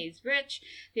name. He's rich.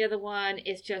 The other one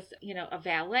is just, a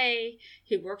valet.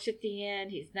 He works at the inn.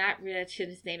 He's not rich, and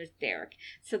his name is Derek.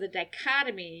 So the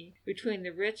dichotomy between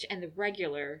the rich and the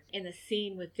regular in the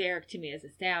scene with Derek, to me, is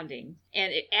astounding.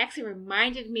 And it actually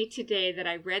reminded me today that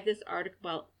I read this article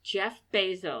about Jeff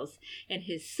Bezos and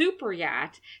his super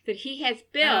yacht that he has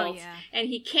built, and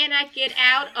he cannot get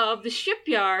out of the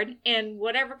shipyard in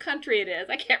whatever country it is.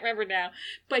 I can't remember now.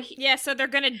 But so they're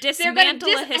going to dismantle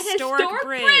a historic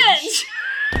bridge.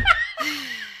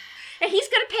 And he's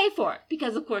going to pay for it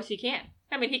because, of course, he can.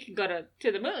 I mean, he can go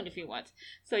to the moon if he wants.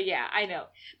 So, yeah, I know.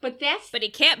 But he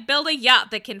can't build a yacht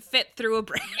that can fit through a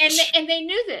bridge. And they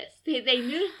knew this. They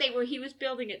knew that he was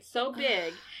building it so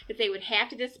big that they would have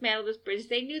to dismantle this bridge.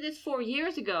 They knew this 4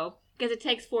 years ago because it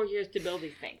takes 4 years to build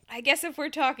these things. I guess if we're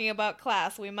talking about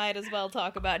class, we might as well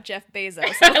talk about Jeff Bezos.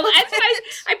 I put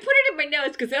it in my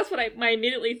notes because that's what I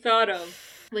immediately thought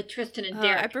of with Tristan and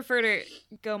Derek. I prefer to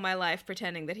go my life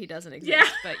pretending that he doesn't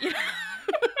exist, but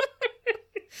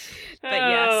But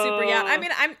yeah, super yacht. I mean,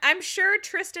 I'm sure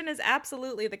Tristan is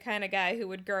absolutely the kind of guy who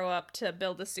would grow up to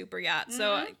build a super yacht.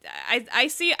 So I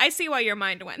see why your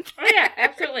mind went. Oh yeah,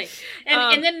 absolutely.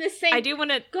 And then the same. I do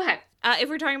want to go ahead. If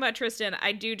we're talking about Tristan,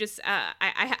 I do just,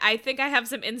 I think I have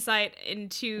some insight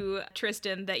into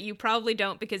Tristan that you probably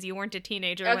don't because you weren't a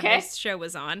teenager when this show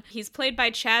was on. He's played by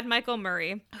Chad Michael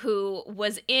Murray, who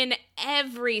was in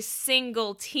every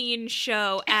single teen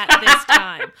show at this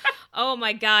time. Oh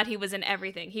my God, he was in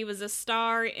everything. He was a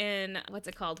star in, what's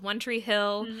it called? One Tree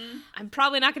Hill. Mm-hmm. I'm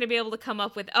probably not going to be able to come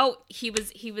up with, he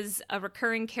was a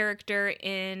recurring character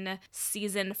in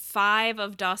season 5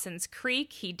 of Dawson's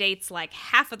Creek. He dates like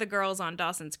half of the girls on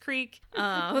Dawson's Creek.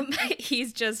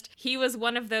 He was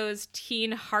one of those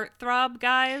teen heartthrob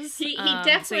guys. He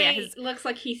definitely looks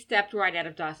like he stepped right out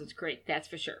of Dawson's Creek, that's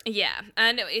for sure. Yeah,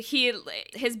 and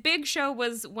his big show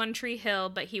was One Tree Hill,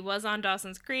 but he was on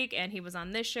Dawson's Creek and he was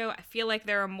on this show. I feel like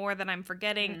there are more that I'm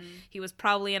forgetting. He was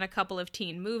probably in a couple of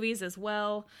teen movies as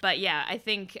well. But yeah, I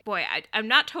think, I'm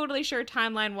not totally sure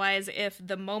timeline-wise if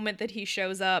the moment that he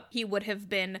shows up, he would have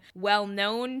been well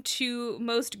known to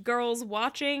most girls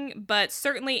watching, but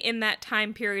certainly in that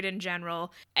time period in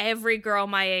general, every girl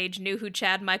my age knew who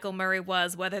Chad Michael Murray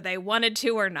was, whether they wanted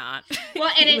to or not.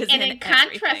 Well, and in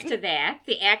contrast to that,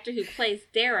 the actor who plays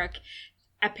Derek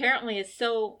apparently is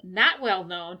so not well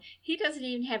known, he doesn't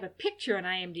even have a picture on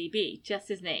IMDb, just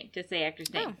his name, just the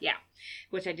actor's name. Yeah,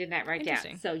 which I did not write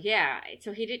down. So yeah,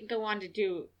 so he didn't go on to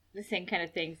do the same kind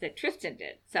of things that Tristan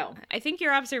did. So I think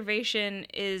your observation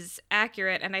is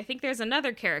accurate, and I think there's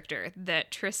another character that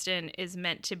Tristan is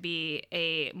meant to be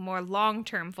a more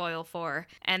long-term foil for,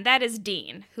 and that is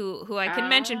Dean, who I can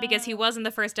mention because he was in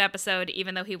the first episode,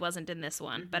 even though he wasn't in this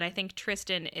one. But I think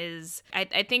Tristan is. I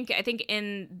think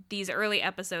in these early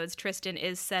episodes, Tristan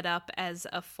is set up as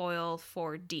a foil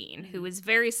for Dean, who is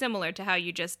very similar to how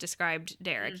you just described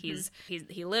Derek.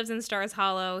 He lives in Stars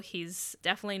Hollow. He's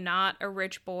definitely not a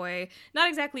rich boy. Not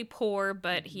exactly poor,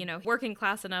 but, working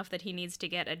class enough that he needs to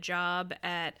get a job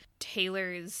at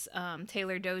Taylor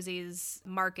Dosey's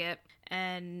market.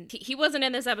 And he wasn't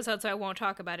in this episode, so I won't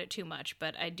talk about it too much,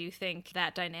 but I do think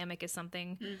that dynamic is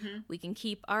something we can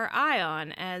keep our eye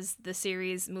on as the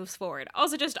series moves forward.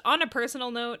 Also, just on a personal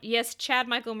note, yes, Chad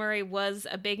Michael Murray was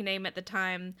a big name at the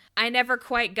time. I never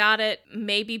quite got it,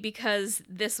 maybe because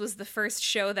this was the first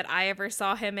show that I ever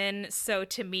saw him in, so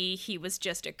to me, he was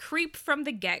just a creep from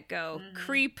the get-go.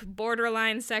 Creep,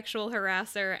 borderline sexual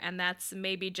harasser, and that's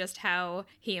maybe just how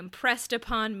he impressed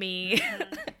upon me.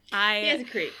 He is a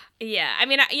creep. Yeah, I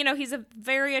mean, he's a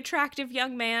very attractive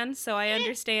young man, so I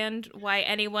understand why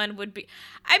anyone would be.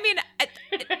 I mean,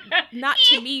 not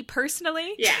to me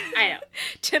personally. Yeah, I know.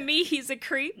 To me, he's a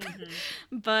creep,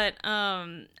 but but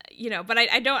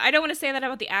I don't want to say that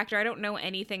about the actor. I don't know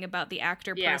anything about the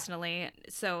actor personally,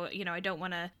 so I don't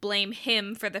want to blame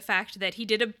him for the fact that he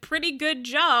did a pretty good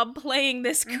job playing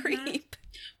this creep.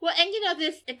 Well, and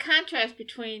the contrast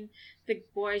between the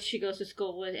boys she goes to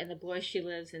school with and the boys she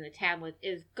lives in the town with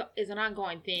is an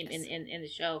ongoing theme in the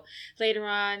show. Later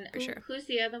on, who's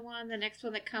the other one? The next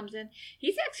one that comes in,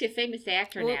 he's actually a famous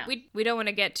actor now. We don't want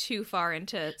to get too far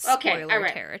into spoiler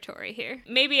territory here.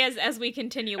 Maybe as we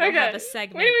continue, we'll have a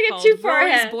segment called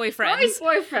Rory's Boyfriends. Rory's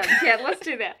Boyfriends. Yeah, let's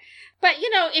do that. But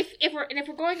if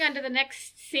we're going on to the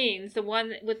next scenes, the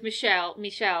one with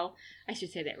Michelle, I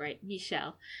should say that right,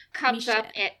 Michelle, comes up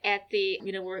at the,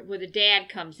 where the dad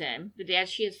comes in, the dad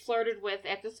she has flirted with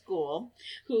at the school,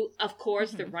 who, of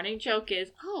course, the running joke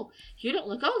is, oh, you don't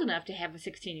look old enough to have a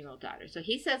 16-year-old daughter. So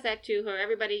he says that to her.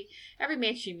 Every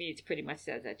man she meets pretty much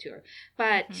says that to her.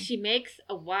 But she makes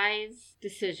a wise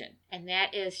decision, and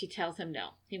that is she tells him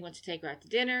no. He wants to take her out to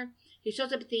dinner. He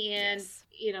shows up at the end,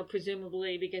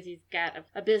 presumably because he's got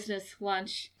a business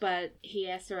lunch, but he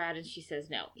asks her out and she says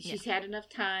no. She's had enough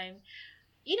time.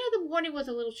 The morning was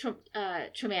a little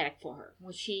traumatic for her.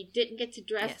 When she didn't get to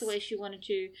dress the way she wanted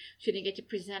to, she didn't get to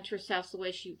present herself the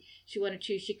way she wanted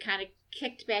to, she kind of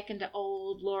kicked back into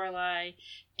old Lorelai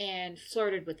and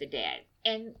flirted with the dad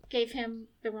and gave him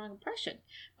the wrong impression.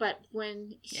 But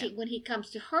when he comes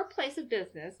to her place of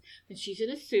business, when she's in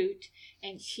a suit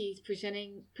and she's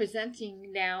presenting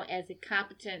now as a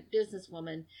competent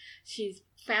businesswoman, she's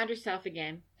found herself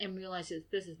again and realizes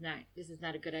this is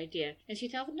not a good idea, and she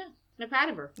tells him no. I'm proud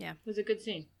of her. Yeah, it was a good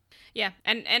scene. Yeah,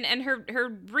 and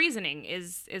her reasoning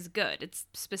is good. It's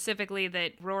specifically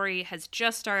that Rory has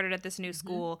just started at this new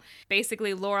school.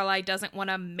 Basically, Lorelai doesn't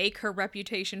want to make her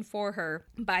reputation for her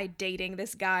by dating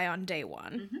this guy on day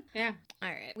one. Yeah. All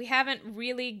right. We haven't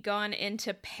really gone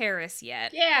into Paris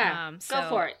yet. Yeah, go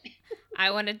for it. I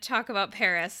wanted to talk about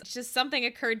Paris. Just something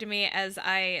occurred to me as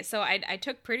I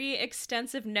took pretty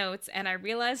extensive notes, and I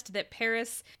realized that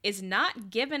Paris is not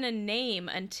given a name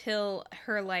until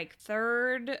her like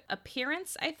third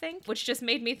appearance, I think, which just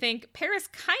made me think Paris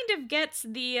kind of gets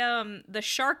the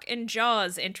shark and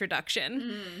Jaws introduction.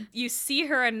 Mm. You see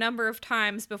her a number of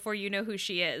times before you know who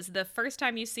she is. The first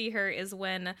time you see her is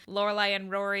when Lorelai and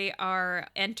Rory are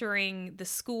entering the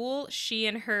school. She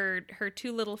and her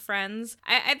two little friends.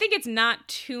 I think it's not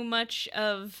too much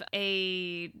of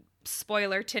a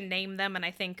spoiler to name them, and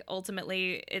I think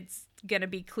ultimately it's gonna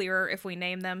be clearer if we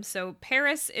name them. So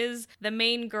Paris is the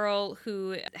main girl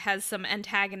who has some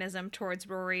antagonism towards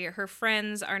Rory. Her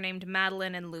friends are named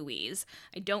Madeline and Louise.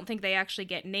 I don't think they actually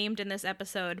get named in this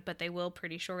episode, but they will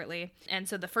pretty shortly. And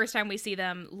so the first time we see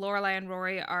them, Lorelai and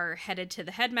Rory are headed to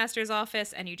the headmaster's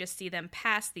office, and you just see them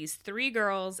pass these three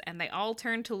girls, and they all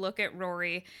turn to look at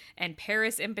Rory, and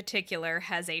Paris in particular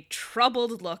has a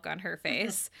troubled look on her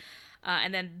face.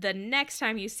 And then the next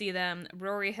time you see them,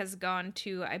 Rory has gone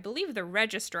to, I believe, the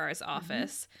registrar's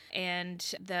office. Mm-hmm.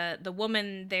 And the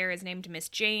woman there is named Miss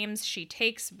James. She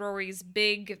takes Rory's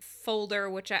big folder,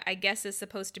 which I guess is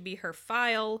supposed to be her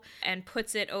file, and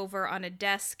puts it over on a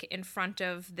desk in front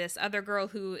of this other girl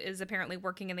who is apparently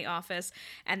working in the office.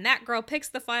 And that girl picks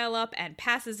the file up and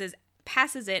passes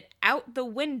it out the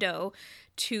window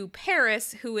to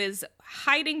Paris, who is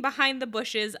hiding behind the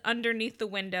bushes underneath the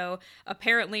window.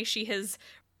 Apparently she has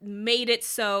made it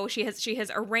so she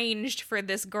has arranged for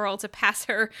this girl to pass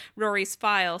her Rory's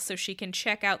file so she can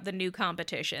check out the new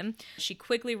competition. She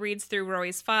quickly reads through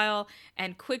Rory's file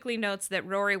and quickly notes that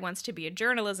Rory wants to be a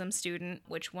journalism student,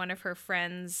 which one of her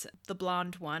friends, the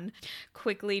blonde one,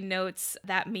 quickly notes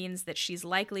that means that she's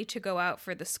likely to go out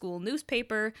for the school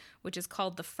newspaper, which is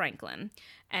called the Franklin.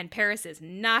 And Paris is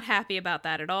not happy about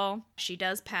that at all. She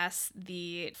does pass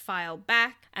the file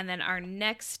back, and then our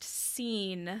next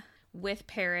scene with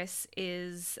Paris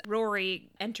is Rory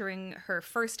entering her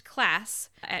first class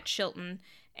at Chilton,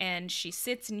 and she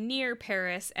sits near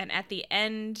Paris, and at the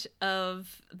end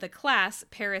of the class,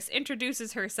 Paris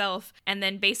introduces herself and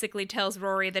then basically tells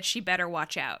Rory that she better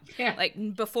watch out. Yeah.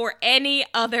 Like, before any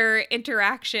other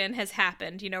interaction has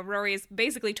happened, Rory is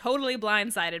basically totally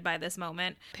blindsided by this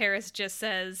moment. Paris just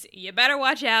says, "You better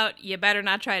watch out, you better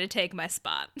not try to take my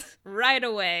spot." Right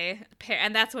away,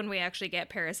 and that's when we actually get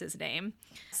Paris's name.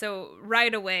 So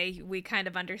right away, we kind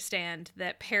of understand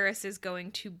that Paris is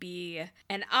going to be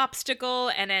an obstacle,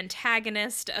 an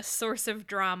antagonist, a source of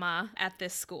drama at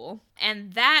this school.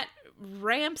 And that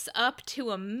ramps up to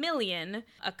 1,000,000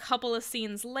 a couple of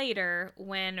scenes later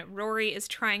when Rory is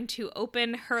trying to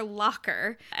open her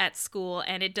locker at school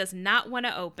and it does not want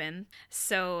to open.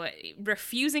 So,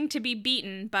 refusing to be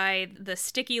beaten by the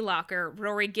sticky locker,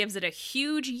 Rory gives it a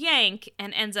huge yank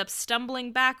and ends up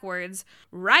stumbling backwards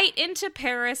right into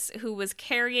Paris, who was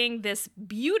carrying this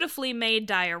beautifully made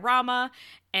diorama,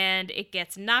 and it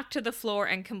gets knocked to the floor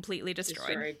and completely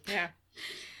destroyed. Yeah.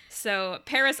 So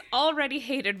Paris already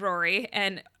hated Rory,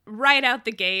 and right out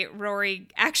the gate, Rory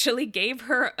actually gave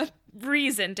her a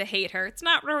reason to hate her. It's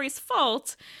not Rory's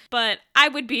fault, but I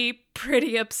would be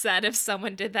pretty upset if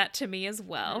someone did that to me as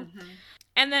well. Mm-hmm.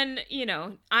 And then,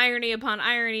 irony upon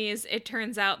ironies, it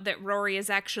turns out that Rory is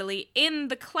actually in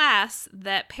the class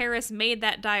that Paris made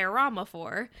that diorama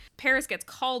for. Paris gets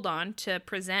called on to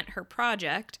present her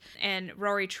project, and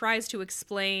Rory tries to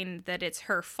explain that it's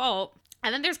her fault.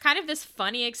 And then there's kind of this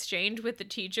funny exchange with the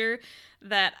teacher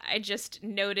that I just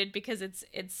noted because it's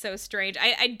so strange.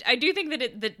 I do think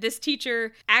that this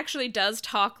teacher actually does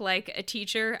talk like a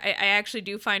teacher. I actually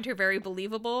do find her very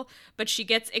believable, but she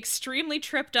gets extremely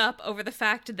tripped up over the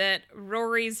fact that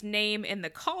Rory's name in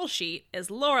the call sheet is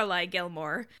Lorelai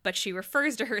Gilmore, but she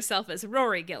refers to herself as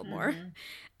Rory Gilmore. Mm-hmm.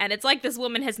 And it's like this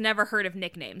woman has never heard of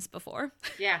nicknames before.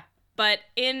 Yeah. But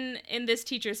in this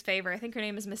teacher's favor, I think her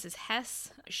name is Mrs. Hess,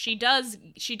 she does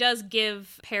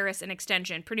give Paris an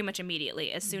extension pretty much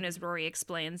immediately as soon as Rory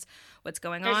explains what's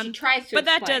going on. She tries to explain.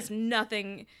 That does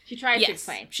nothing. She tries to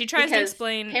explain. She tries to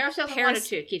explain. Paris doesn't want her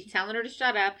to. Keeps telling her to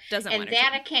shut up. And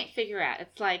that I can't figure out.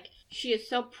 It's like she is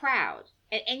so proud.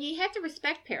 And you have to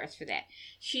respect Paris for that.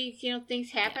 She,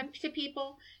 things happen to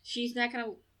people. She's not going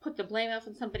to put the blame off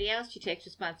on somebody else. She takes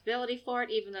responsibility for it,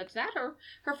 even though it's not her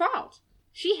fault.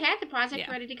 She had the project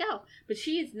ready to go, but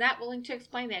she is not willing to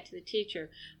explain that to the teacher,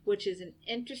 which is an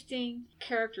interesting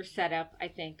character setup, I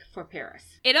think, for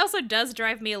Paris. It also does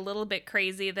drive me a little bit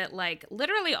crazy that,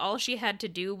 literally all she had to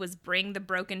do was bring the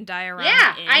broken diorama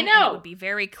in. I know. And it would be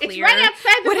very clear. It's right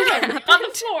outside the room, on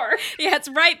the floor. Yeah, it's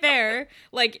right there.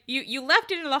 You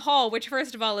left it in the hall, which,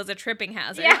 first of all, is a tripping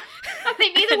hazard. Yeah.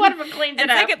 Neither one of them cleans it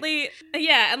and up.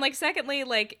 Secondly,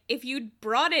 like, if you'd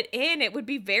brought it in, it would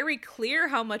be very clear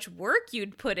how much work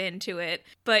you'd put into it,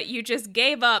 but you just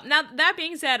gave up. Now, that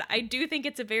being said, I do think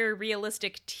it's a very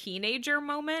realistic teenager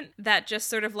moment that just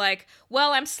sort of like,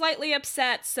 well, I'm slightly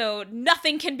upset, so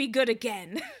nothing can be good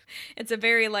again. It's a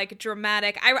very, like,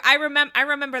 dramatic, I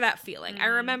remember that feeling. I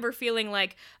remember feeling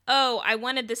like, oh, I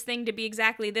wanted this thing to be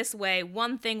exactly this way.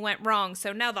 One thing went wrong,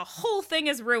 so now the whole thing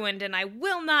is ruined, and I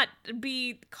will not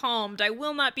be calmed. I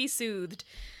will not be soothed.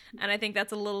 And I think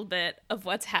that's a little bit of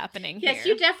what's happening here. Yes,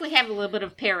 you definitely have a little bit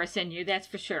of Paris in you, that's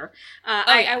for sure. Yeah.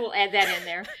 I will add that in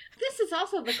there. This is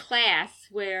also the class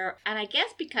where, and I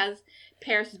guess because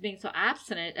Paris is being so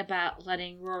obstinate about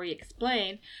letting Rory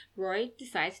explain, Rory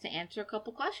decides to answer a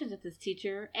couple questions that this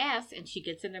teacher asks, and she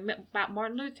gets in there about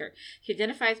Martin Luther. She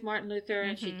identifies Martin Luther,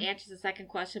 and she answers the second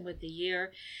question with the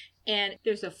year. And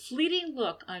there's a fleeting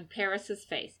look on Paris's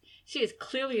face. She is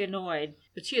clearly annoyed,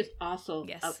 but she is also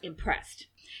impressed.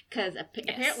 Because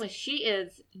apparently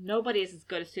nobody is as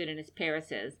good a student as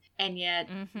Paris is. And yet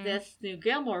this new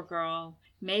Gilmore girl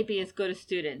may be as good a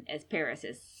student as Paris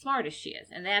is, smart as she is.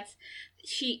 And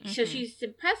so she's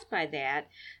impressed by that.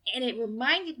 And it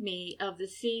reminded me of the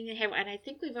scene, and I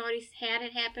think we've already had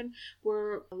it happen,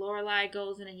 where Lorelai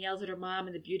goes in and yells at her mom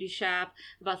in the beauty shop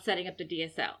about setting up the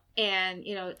DSL. And,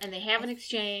 and they have an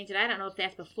exchange, and I don't know if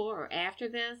that's before or after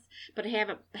this, but I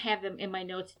have them in my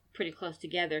notes pretty close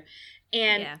together.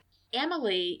 And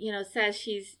Emily, says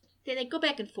they go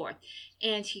back and forth,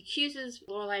 and she accuses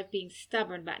Lorelai of being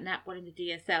stubborn about not wanting the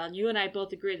DSL. And you and I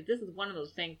both agree that this is one of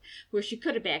those things where she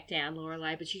could have backed down,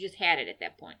 Lorelai, but she just had it at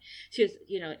that point. She was,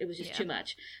 it was just too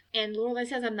much. And Lorelai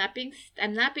says, "I'm not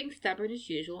being stubborn as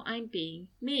usual. I'm being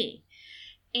me."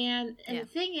 And the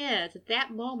thing is, at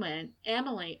that moment,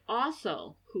 Emily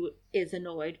also, who is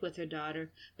annoyed with her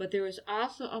daughter, but there is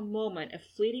also a moment, a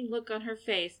fleeting look on her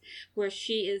face where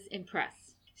she is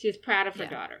impressed. She is proud of her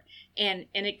daughter, and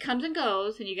it comes and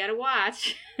goes, and you got to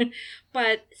watch.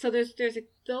 But so there's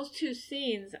those two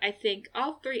scenes. I think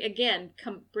all three again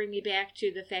bring me back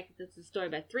to the fact that this is a story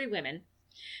about three women.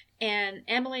 And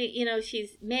Emily,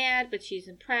 she's mad, but she's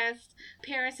impressed.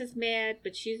 Paris is mad,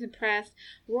 but she's impressed.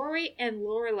 Rory and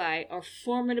Lorelai are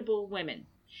formidable women,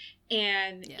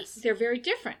 and they're very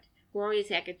different.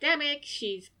 Rory's academic.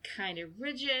 She's kind of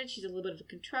rigid. She's a little bit of a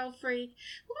control freak.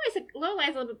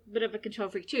 Lorelai's a little bit of a control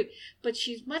freak too, but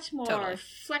she's much more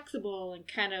flexible and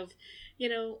kind of,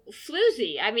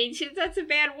 floozy. I mean, that's a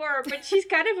bad word, but she's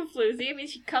kind of a floozy. I mean,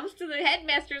 she comes to the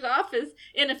headmaster's office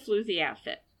in a floozy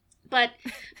outfit. But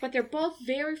they're both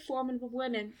very formidable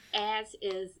women, as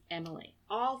is Emily.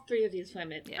 All three of these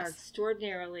women are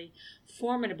extraordinarily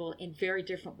formidable in very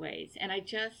different ways. And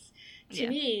to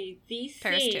me, these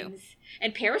Paris scenes, too.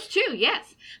 And Paris too,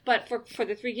 yes. But for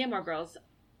the three Gilmore girls,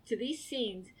 these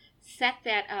scenes set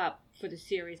that up for the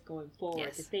series going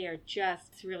forward, that they are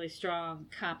just really strong,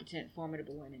 competent,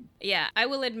 formidable women. Yeah, I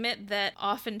will admit that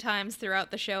oftentimes throughout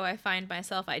the show I find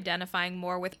myself identifying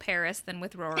more with Paris than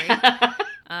with Rory.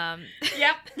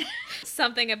 Yep.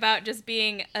 Something about just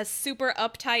being a super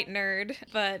uptight nerd.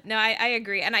 But no, I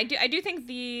agree. And I do think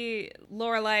the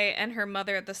Lorelai and her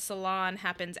mother at the salon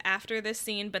happens after this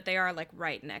scene, but they are like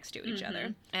right next to each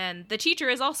other. And the teacher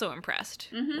is also impressed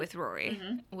with Rory,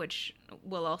 which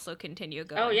will also continue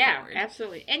going forward.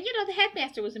 Absolutely. And the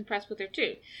headmaster was impressed with her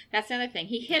too. That's another thing.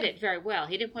 He hid it very well.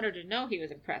 He didn't want her to know he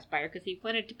was impressed by her because he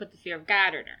wanted to put the fear of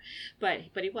God in her.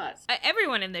 But he was.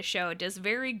 Everyone in this show does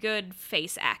very good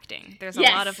face acting. There's a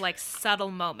lot of like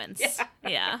subtle moments.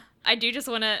 Yeah. I do just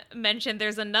want to mention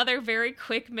there's another very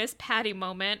quick Miss Patty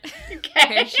moment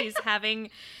where she's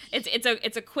having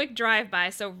it's a quick drive-by.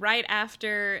 So right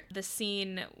after the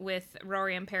scene with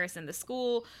Rory and Paris in the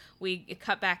school, we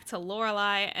cut back to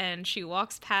Lorelai, and she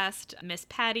walks past Miss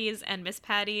Patty's, and Miss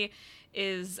Patty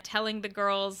is telling the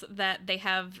girls that they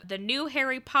have the new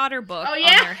Harry Potter book on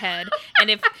their head,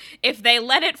 and if they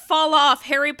let it fall off,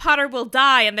 Harry Potter will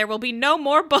die and there will be no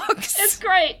more books. It's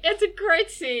great. It's a great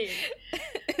scene.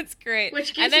 It's great.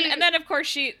 And then of course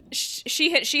she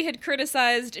had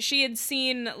criticized, she had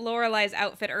seen Lorelai's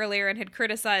outfit earlier and had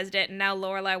criticized it, and now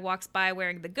Lorelai walks by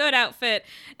wearing the good outfit,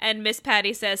 and Miss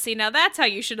Patty says, "See, now that's how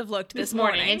you should have looked this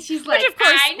morning." And she's like, which of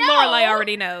course I know. Lorelai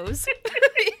already knows.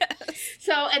 Yes.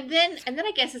 So, and then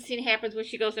I guess the scene happens when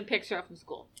she goes and picks her up from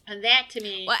school. And that, to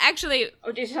me... Well, actually...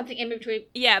 Or there's something in between.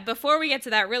 Yeah, before we get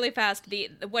to that, really fast,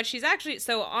 what she's actually...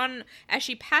 So, as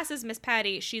she passes Miss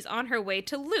Patty, she's on her way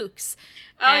to Luke's.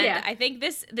 Oh, and yeah. I think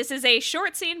this is a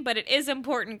short scene, but it is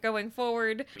important going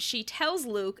forward. She tells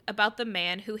Luke about the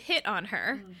man who hit on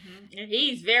her. Mm-hmm. And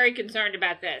he's very concerned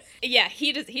about this. Yeah,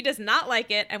 he does not like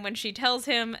it, and when she tells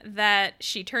him that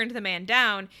she turned the man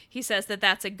down, he says that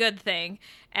that's a good thing,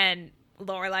 and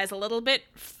Lorelai's a little bit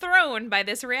thrown by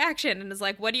this reaction and is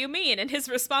like, what do you mean? And his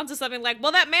response is something like,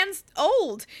 well, that man's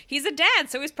old. He's a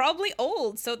dad, so he's probably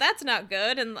old, so that's not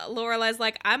good. And Lorelai's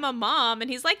like, I'm a mom.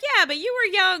 And he's like, yeah, but you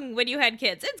were young when you had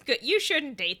kids. It's good. You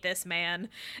shouldn't date this man.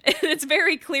 And it's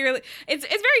very clear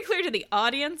to the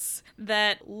audience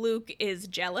that Luke is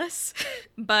jealous,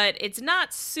 but it's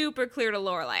not super clear to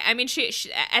Lorelai. I mean, she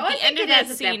at the end of that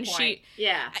scene,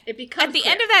 it becomes at the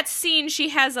end of that scene, she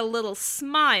has a little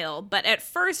smile, but at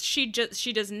first she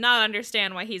does not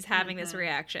understand why he's having this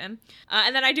reaction.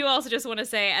 And then I do also just want to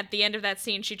say, at the end of that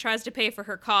scene, she tries to pay for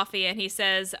her coffee, and he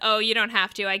says, "Oh, you don't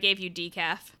have to. I gave you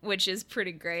decaf," which is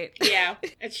pretty great. Yeah,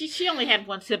 and she only had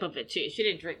one sip of it too. She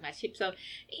didn't drink much. So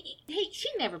she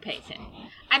never pays him.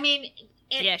 I mean.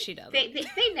 Yeah, she does. They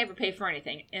never pay for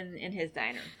anything in his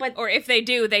diner. Or if they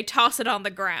do, they toss it on the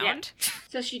ground. Yeah.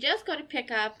 So she does go to pick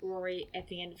up Rory at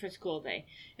the end of her school day.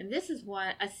 And this is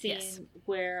a scene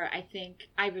where I think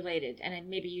I related, and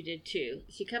maybe you did too.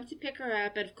 She comes to pick her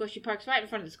up, and of course she parks right in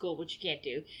front of the school, which you can't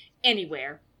do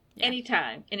anywhere,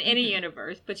 anytime, in any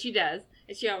universe. But she does,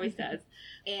 and she always does.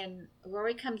 And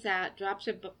Rory comes out, drops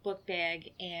her book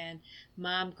bag, and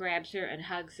Mom grabs her and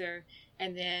hugs her.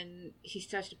 And then she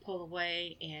starts to pull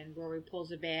away, and Rory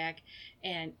pulls her back.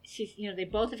 And she's, they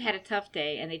both have had a tough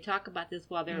day, and they talk about this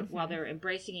while they're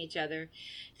embracing each other.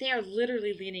 They are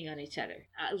literally leaning on each other,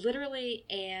 literally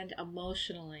and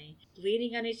emotionally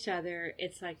leaning on each other.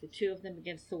 It's like the two of them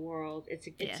against the world. It's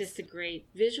just a great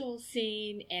visual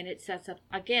scene, and it sets up,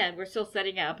 again, we're still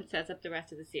setting up. It sets up the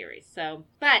rest of the series. So,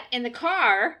 but in the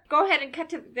car, go ahead and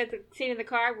cut to the scene in the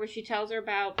car where she tells her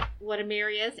about what a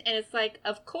Mary is, and it's like,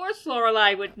 of course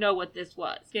Lorelai would know what this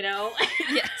was,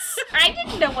 Yes. I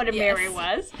didn't know what a Mary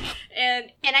was,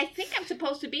 and I think I'm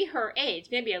supposed to be her age,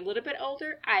 maybe a little bit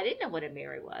older. I didn't know what a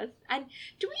Mary was. And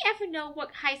do we ever know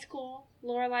what high school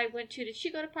Lorelai went to? Did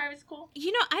she go to private school?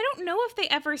 I don't know if they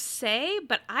ever say,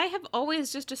 but I have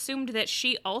always just assumed that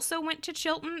she also went to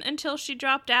Chilton until she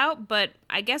dropped out, but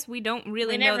I guess we don't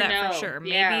really know that for sure.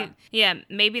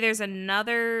 Maybe there's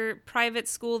another private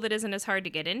school that isn't as hard to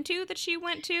get into that she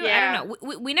went to. I don't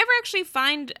know. We never actually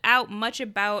find out much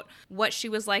about what she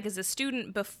was like as a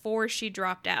student before she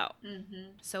dropped out.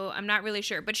 Mm-hmm. So I'm not really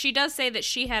sure. But she does say that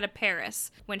she had a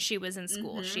Paris when she was in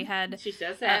school. Mm-hmm. She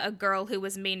says that. A girl who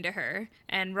was mean to her.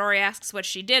 And Rory asks what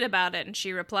she did about it, and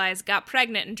she replies, got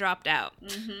pregnant and dropped out.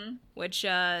 Mm-hmm. Which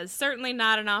is certainly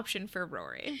not an option for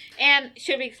Rory. And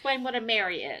should we explain what a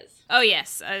Mary is? Oh,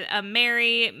 yes. A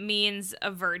Mary means a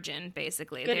virgin,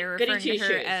 basically. They're referring to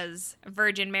her as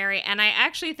Virgin Mary. And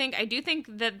I do think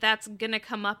that that's going to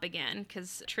come up again,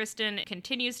 because Tristan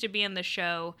continues to be in the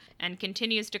show and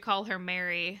continues to call her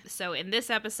Mary. So in this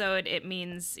episode, it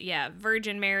means,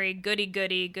 Virgin Mary,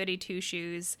 goody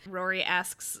two-shoes. Rory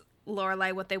asks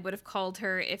Lorelai what they would have called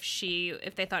her if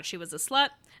they thought she was a slut.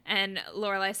 And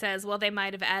Lorelai says, well, they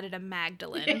might have added a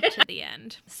Magdalene to the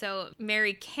end. So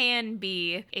Mary can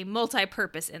be a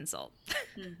multi-purpose insult.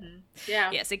 Mm-hmm.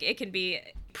 Yeah. Yes, it can be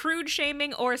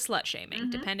prude-shaming or slut-shaming,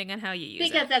 depending on how you use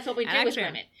it. Because that's what we do with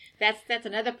women. That's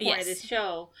another point of this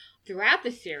show throughout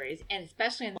the series, and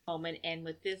especially in the moment and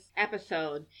with this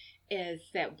episode, is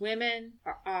that women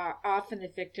are often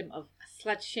the victim of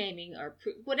slut shaming or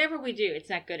whatever we do. It's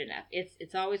not good enough.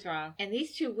 It's always wrong. And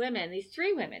these three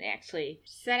women actually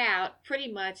set out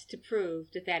pretty much to prove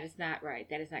that is not right.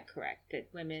 That is not correct. That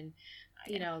women,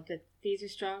 that these are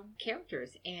strong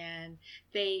characters and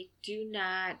they do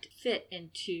not fit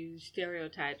into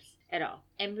stereotypes at all,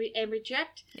 and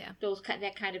reject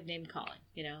that kind of name calling,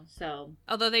 So,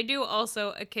 although they do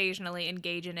also occasionally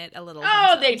engage in it a little.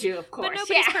 Oh, they do, of course. But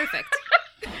nobody's perfect.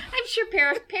 I'm sure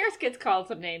Paris gets called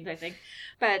some names, I think.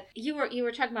 But you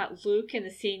were talking about Luke in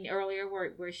the scene earlier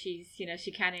where she's,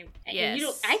 she kind of...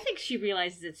 Yes. I think she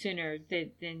realizes it sooner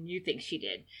than you think she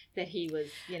did, that he was,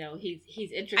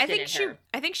 he's interested in her.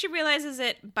 I think she realizes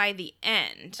it by the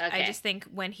end. Okay. I just think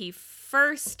when he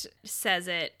first says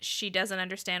it, she doesn't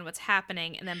understand what's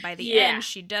happening, and then by the end,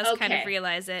 she does kind of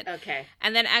realize it. Okay.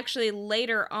 And then actually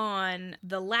later on,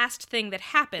 the last thing that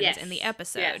happens in the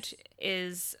episode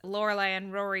is Lorelai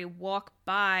and Rory walk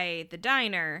by the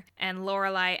diner, and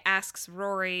Lorelai asks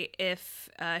Rory if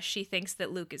she thinks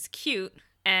that Luke is cute,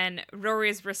 And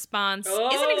Rory's response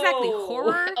isn't exactly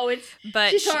horror.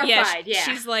 But she's horrified.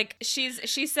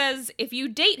 She says, if you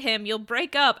date him, you'll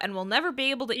break up and we'll never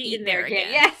be able to eat there again.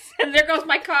 Yes, and there goes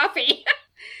my coffee.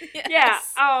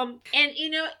 Yes. Yeah. And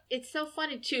it's so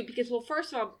funny too because, well,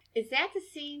 first of all, is that the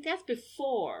scene? That's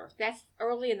before. That's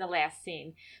early in the last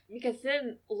scene because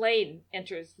then Lane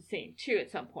enters the scene too at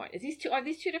some point. Are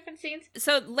these two different scenes?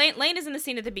 So Lane is in the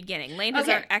scene at the beginning. Lane has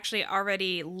actually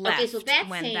already left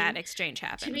when scene, that exchange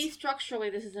happens. To me, structurally,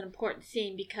 this is an important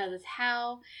scene because it's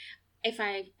how. If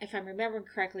I'm remembering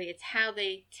correctly, it's how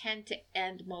they tend to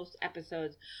end most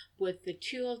episodes with the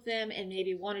two of them and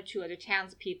maybe one or two other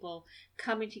townspeople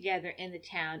coming together in the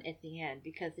town at the end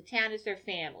because the town is their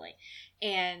family,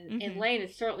 and Lane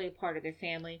is certainly a part of their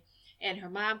family. And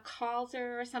her mom calls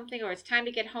her or something, or it's time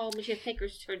to get home, and she has to take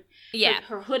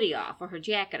her hoodie off or her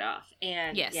jacket off.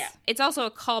 And it's also a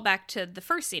callback to the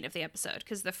first scene of the episode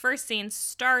because the first scene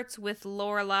starts with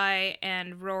Lorelai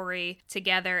and Rory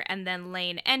together, and then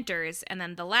Lane enters, and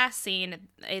then the last scene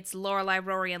it's Lorelai,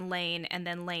 Rory, and Lane, and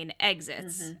then Lane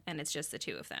exits, and it's just the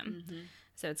two of them.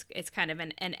 So it's kind of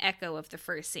an echo of the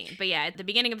first scene. But yeah, at the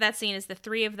beginning of that scene is the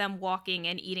three of them walking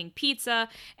and eating pizza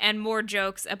and more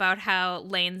jokes about how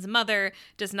Lane's mother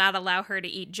does not allow her to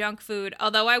eat junk food.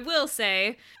 Although I will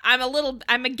say,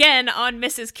 I'm again on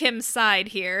Mrs. Kim's side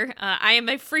here. I am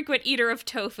a frequent eater of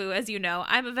tofu, as you know.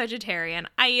 I'm a vegetarian.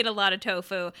 I eat a lot of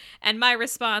tofu. And my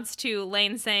response to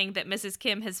Lane saying that Mrs.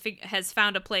 Kim has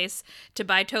found a place to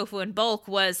buy tofu in bulk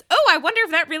was, oh, I wonder if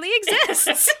that really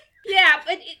exists. Yeah,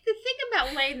 but the thing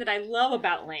about Lane that I love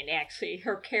about Lane, actually,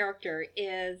 her character,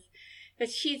 is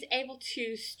that she's able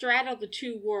to straddle the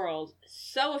two worlds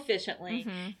so efficiently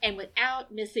and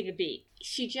without missing a beat.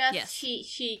 She just,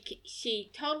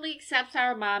 she totally accepts how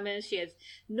her mom is. She has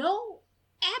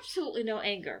absolutely no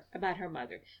anger about her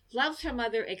mother. Loves her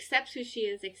mother, accepts who she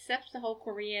is, accepts the whole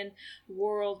Korean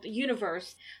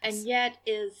universe, and yet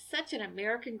is such an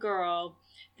American girl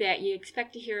that you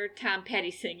expect to hear Tom Petty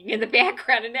singing in the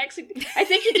background. And actually, I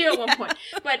think you do at one point.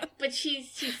 But she's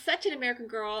such an American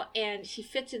girl, and she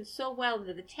fits in so well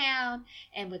into the town.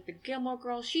 And with the Gilmore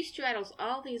Girls, she straddles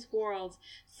all these worlds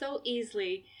so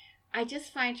easily. I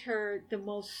just find her the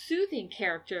most soothing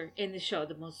character in the show,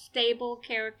 the most stable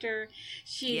character.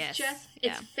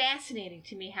 It's fascinating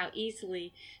to me how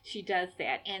easily she does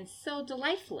that, and so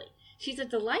delightfully. She's a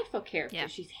delightful character. Yeah.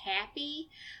 She's happy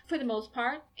for the most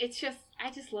part.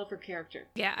 I just love her character.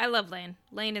 Yeah, I love Lane.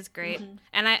 Lane is great.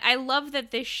 And I love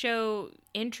that this show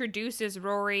introduces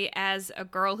Rory as a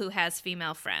girl who has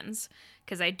female friends.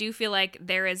 Because I do feel like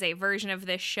there is a version of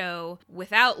this show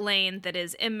without Lane that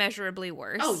is immeasurably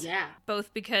worse. Oh, yeah.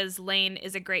 Both because Lane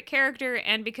is a great character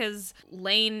and because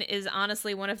Lane is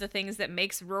honestly one of the things that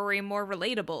makes Rory more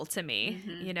relatable to me.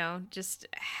 You know, just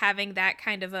having that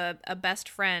kind of a best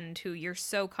friend who you're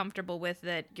so comfortable with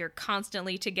that you're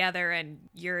constantly together and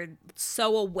you're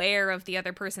so aware of the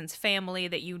other person's family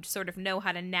that you sort of know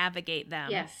how to navigate them.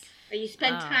 Yes. You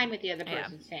spend time with the other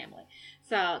person's family.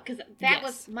 So, because that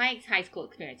was my high school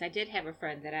experience. I did have a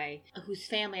friend whose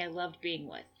family I loved being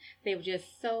with. They were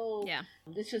just so,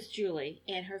 this was Julie,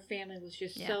 and her family was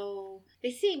just so,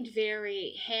 they seemed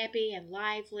very happy and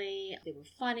lively. They were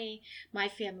funny. My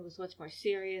family was much more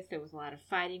serious. There was a lot of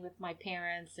fighting with my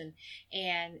parents.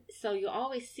 And so you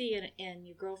always see in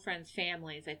your girlfriend's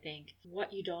families, I think,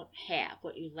 what you don't have,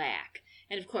 what you lack.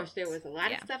 And of course, there was a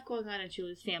lot of stuff going on in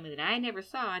Julie's family that I never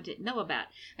saw and didn't know about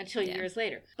until years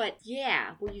later. But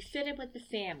where you fit in with the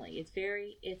family,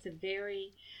 it's a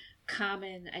very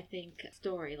common, I think,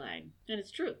 storyline. And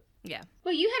it's true. Yeah.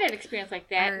 Well, you had an experience like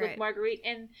that with Marguerite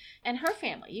and her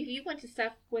family. You went to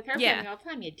stuff with her family all the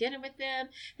time. You had dinner with them.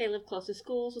 They lived close to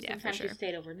school, so sometimes you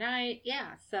stayed overnight.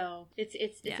 Yeah, so it's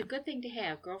a good thing to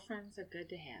have. Girlfriends are good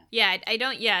to have. Yeah,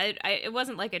 it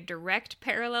wasn't like a direct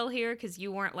parallel here because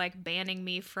you weren't like banning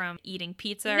me from eating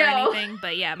pizza or anything.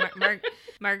 But yeah,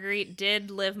 Marguerite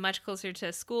did live much closer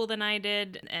to school than I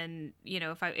did, and you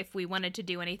know, if we wanted to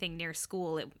do anything near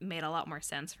school, it made a lot more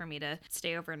sense for me to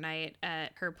stay overnight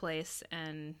at her place.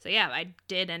 And so I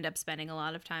did end up spending a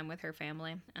lot of time with her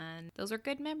family, and those are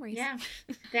good memories. Yeah.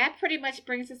 That pretty much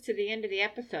brings us to the end of the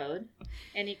episode.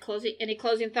 Any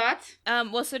closing thoughts?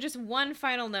 So just one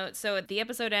final note. So the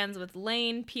episode ends with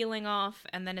Lane peeling off,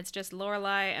 and then it's just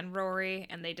Lorelai and Rory,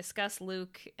 and they discuss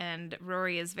Luke, and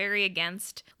Rory is very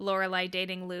against Lorelai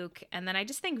dating Luke. And then I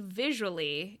just think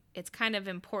visually it's kind of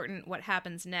important what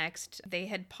happens next. They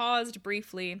had paused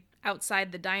briefly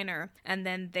outside the diner, and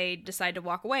then they decide to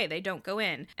walk away. They don't go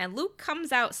in. And Luke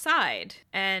comes outside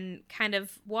and kind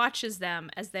of watches them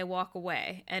as they walk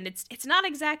away. And it's not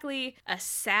exactly a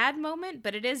sad moment,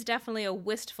 but it is definitely a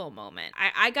wistful moment.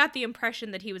 I got the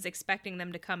impression that he was expecting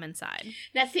them to come inside.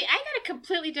 Now, see, I got a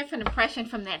completely different impression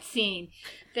from that scene,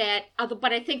 but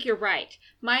I think you're right.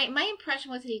 My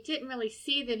impression was that he didn't really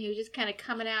see them. He was just kind of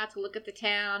coming out to look at the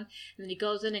town, and then he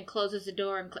goes in and closes the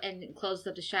door and closes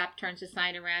up the shop, turns the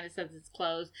sign around and says it's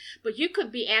closed. But you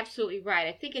could be absolutely right.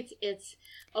 I think it's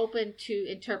open to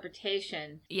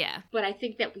interpretation. Yeah. But I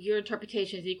think that your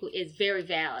interpretation is very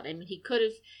valid. I mean, it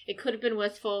could have been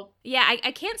wistful. Yeah,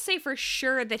 I can't say for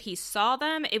sure that he saw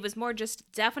them. It was more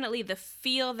just definitely the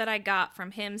feel that I got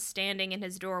from him standing in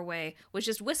his doorway was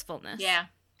just wistfulness. Yeah.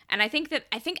 And I think that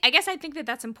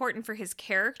that's important for his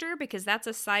character, because that's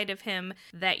a side of him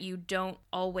that you don't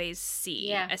always see.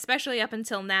 Yeah. Especially up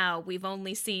until now, we've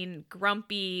only seen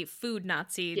grumpy food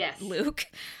Nazi Luke.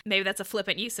 Maybe that's a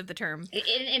flippant use of the term.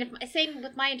 And same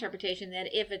with my interpretation, that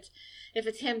if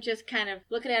it's him just kind of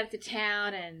looking out at the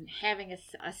town and having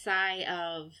a sigh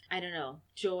of, I don't know,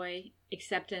 joy,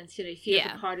 acceptance, he feels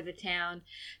a part of the town.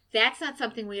 That's not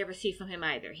something we ever see from him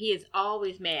either. He is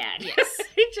always mad. Yes.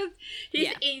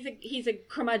 He's a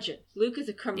curmudgeon. Luke is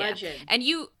a curmudgeon. Yeah. And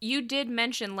you did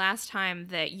mention last time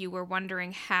that you were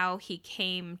wondering how he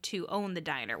came to own the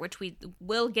diner, which we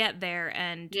will get there,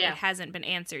 and it hasn't been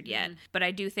answered yet. Mm-hmm. But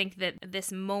I do think that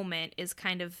this moment is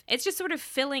it's just sort of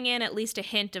filling in at least a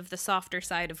hint of the softer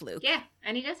side of Luke. Yeah,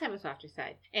 and he does have a softer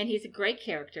side. And he's a great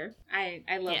character. I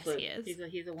love Luke. Yes, he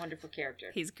is. He's a wonderful character.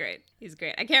 He's great.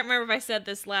 I can't remember if I said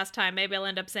this last time. Maybe I'll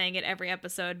end up saying it every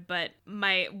episode, but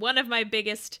one of my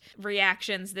biggest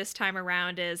reactions this time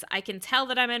around is I can tell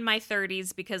that I'm in my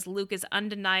 30s because Luke is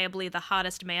undeniably the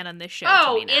hottest man on this show.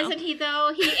 Oh, to me now. Isn't he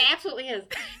though? He absolutely is.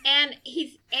 And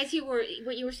he's,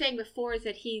 what you were saying before is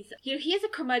that he is a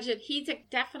curmudgeon. He's a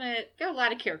definite. There are a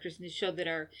lot of characters in this show that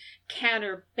are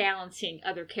counterbalancing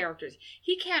other characters.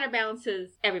 He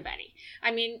counterbalances everybody.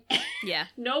 I mean,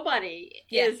 nobody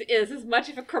is as much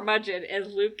of a curmudgeon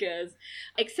as Luke is,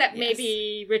 except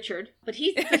maybe Richard. But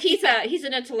he's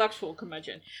an intellectual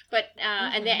curmudgeon. But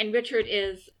and Richard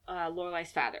is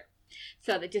Lorelai's father.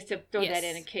 So that just to throw that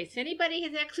in case anybody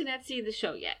has actually not seen the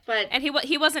show yet. But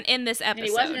he wasn't in this episode. And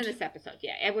he wasn't in this episode.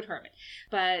 Yeah, Edward Herman.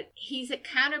 But he's a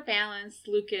counterbalance.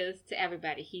 Luke is to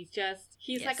everybody.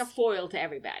 He's like a foil to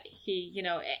everybody. He,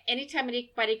 anytime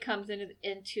anybody comes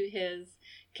into his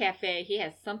cafe, he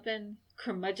has something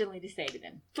curmudgeonly to say to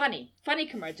them. Funny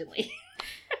curmudgeonly.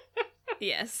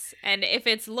 Yes, and if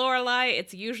it's Lorelai,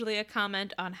 it's usually a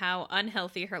comment on how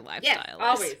unhealthy her lifestyle is.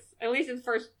 Always. At least in the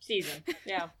first season.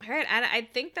 Yeah. All right, and I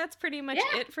think that's pretty much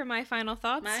it for my final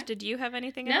thoughts. Did you have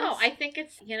anything else? No, I think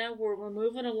it's, we're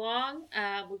moving along.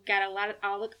 We've got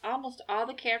almost all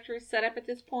the characters set up at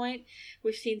this point.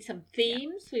 We've seen some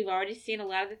themes. We've already seen a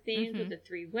lot of the themes with the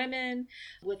three women,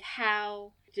 with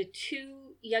how the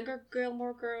two younger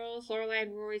Gilmore girls, Lorelai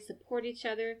and Rory, support each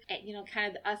other, and kind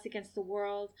of the us against the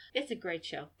world. It's a great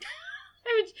show.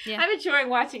 I'm enjoying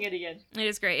watching it again. It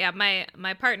is great. Yeah,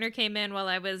 my partner came in while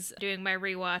I was doing my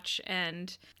rewatch,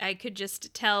 and I could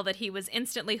just tell that he was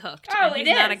instantly hooked. Oh, and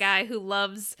he's not a guy who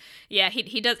loves. Yeah,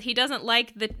 he doesn't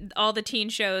like all the teen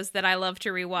shows that I love to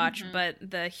rewatch, but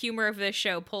the humor of this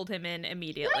show pulled him in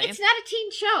immediately. No, it's not a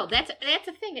teen show. That's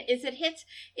the thing. Is it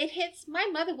hits. My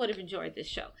mother would have enjoyed this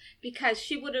show because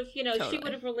she would have, totally. She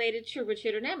would have related to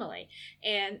Richard and Emily,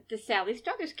 and the Sally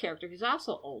Struthers character who's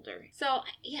also older. So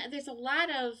yeah, there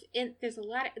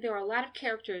are a lot of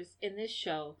characters in this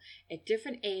show at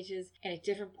different ages and at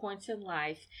different points in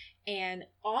life, and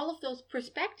all of those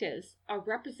perspectives are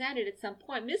represented at some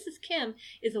point. Mrs. Kim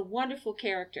is a wonderful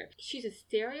character. She's a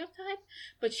stereotype,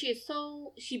 but she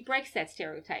breaks that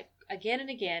stereotype again and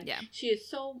again. Yeah. She is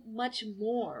so much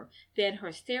more than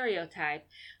her stereotype.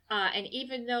 And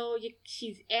even though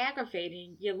she's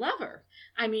aggravating, you love her.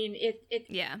 I mean,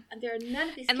 there are none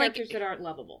of these characters that aren't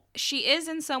lovable. She is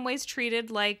in some ways treated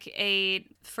like a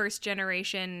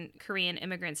first-generation Korean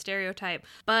immigrant stereotype,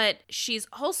 but she's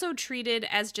also treated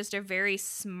as just a very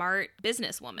smart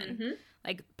businesswoman. Mm-hmm.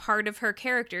 Like, part of her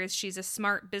character is she's a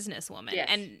smart businesswoman. Yes.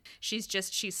 And she's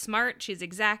smart, she's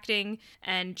exacting,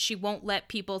 and she won't let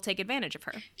people take advantage of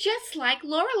her. Just like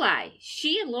Lorelai.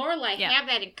 She and Lorelai have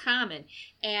that in common,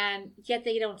 and yet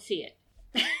they don't see it.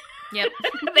 Yep.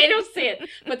 They don't see it,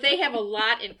 but they have a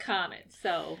lot in common.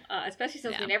 So, especially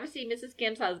since Yeah. we never see Mrs.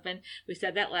 Kim's husband. We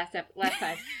said that last time.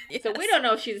 Yes. So we don't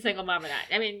know if she's a single mom or not.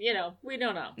 I mean, we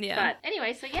don't know. Yeah. But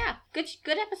anyway, so yeah, good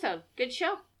episode. Good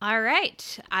show. All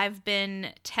right. I've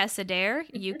been Tessa Dare.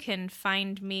 You can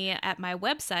find me at my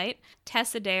website,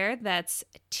 Tessa Dare. That's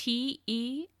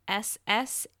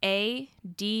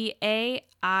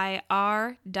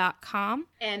TESSADAIR.com.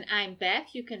 And I'm Beth.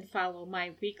 You can follow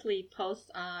my weekly posts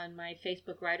on my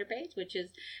Facebook writer page, which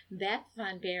is Beth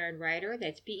Von Baron Writer.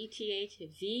 That's BETH,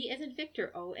 V as in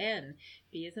Victor, ON,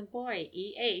 B as in boy,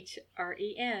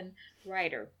 EHREN,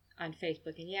 Writer on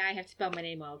Facebook. And yeah, I have to spell my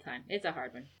name all the time. It's a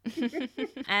hard one.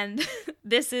 And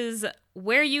this is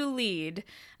Where You Lead,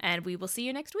 and we will see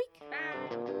you next week. Bye.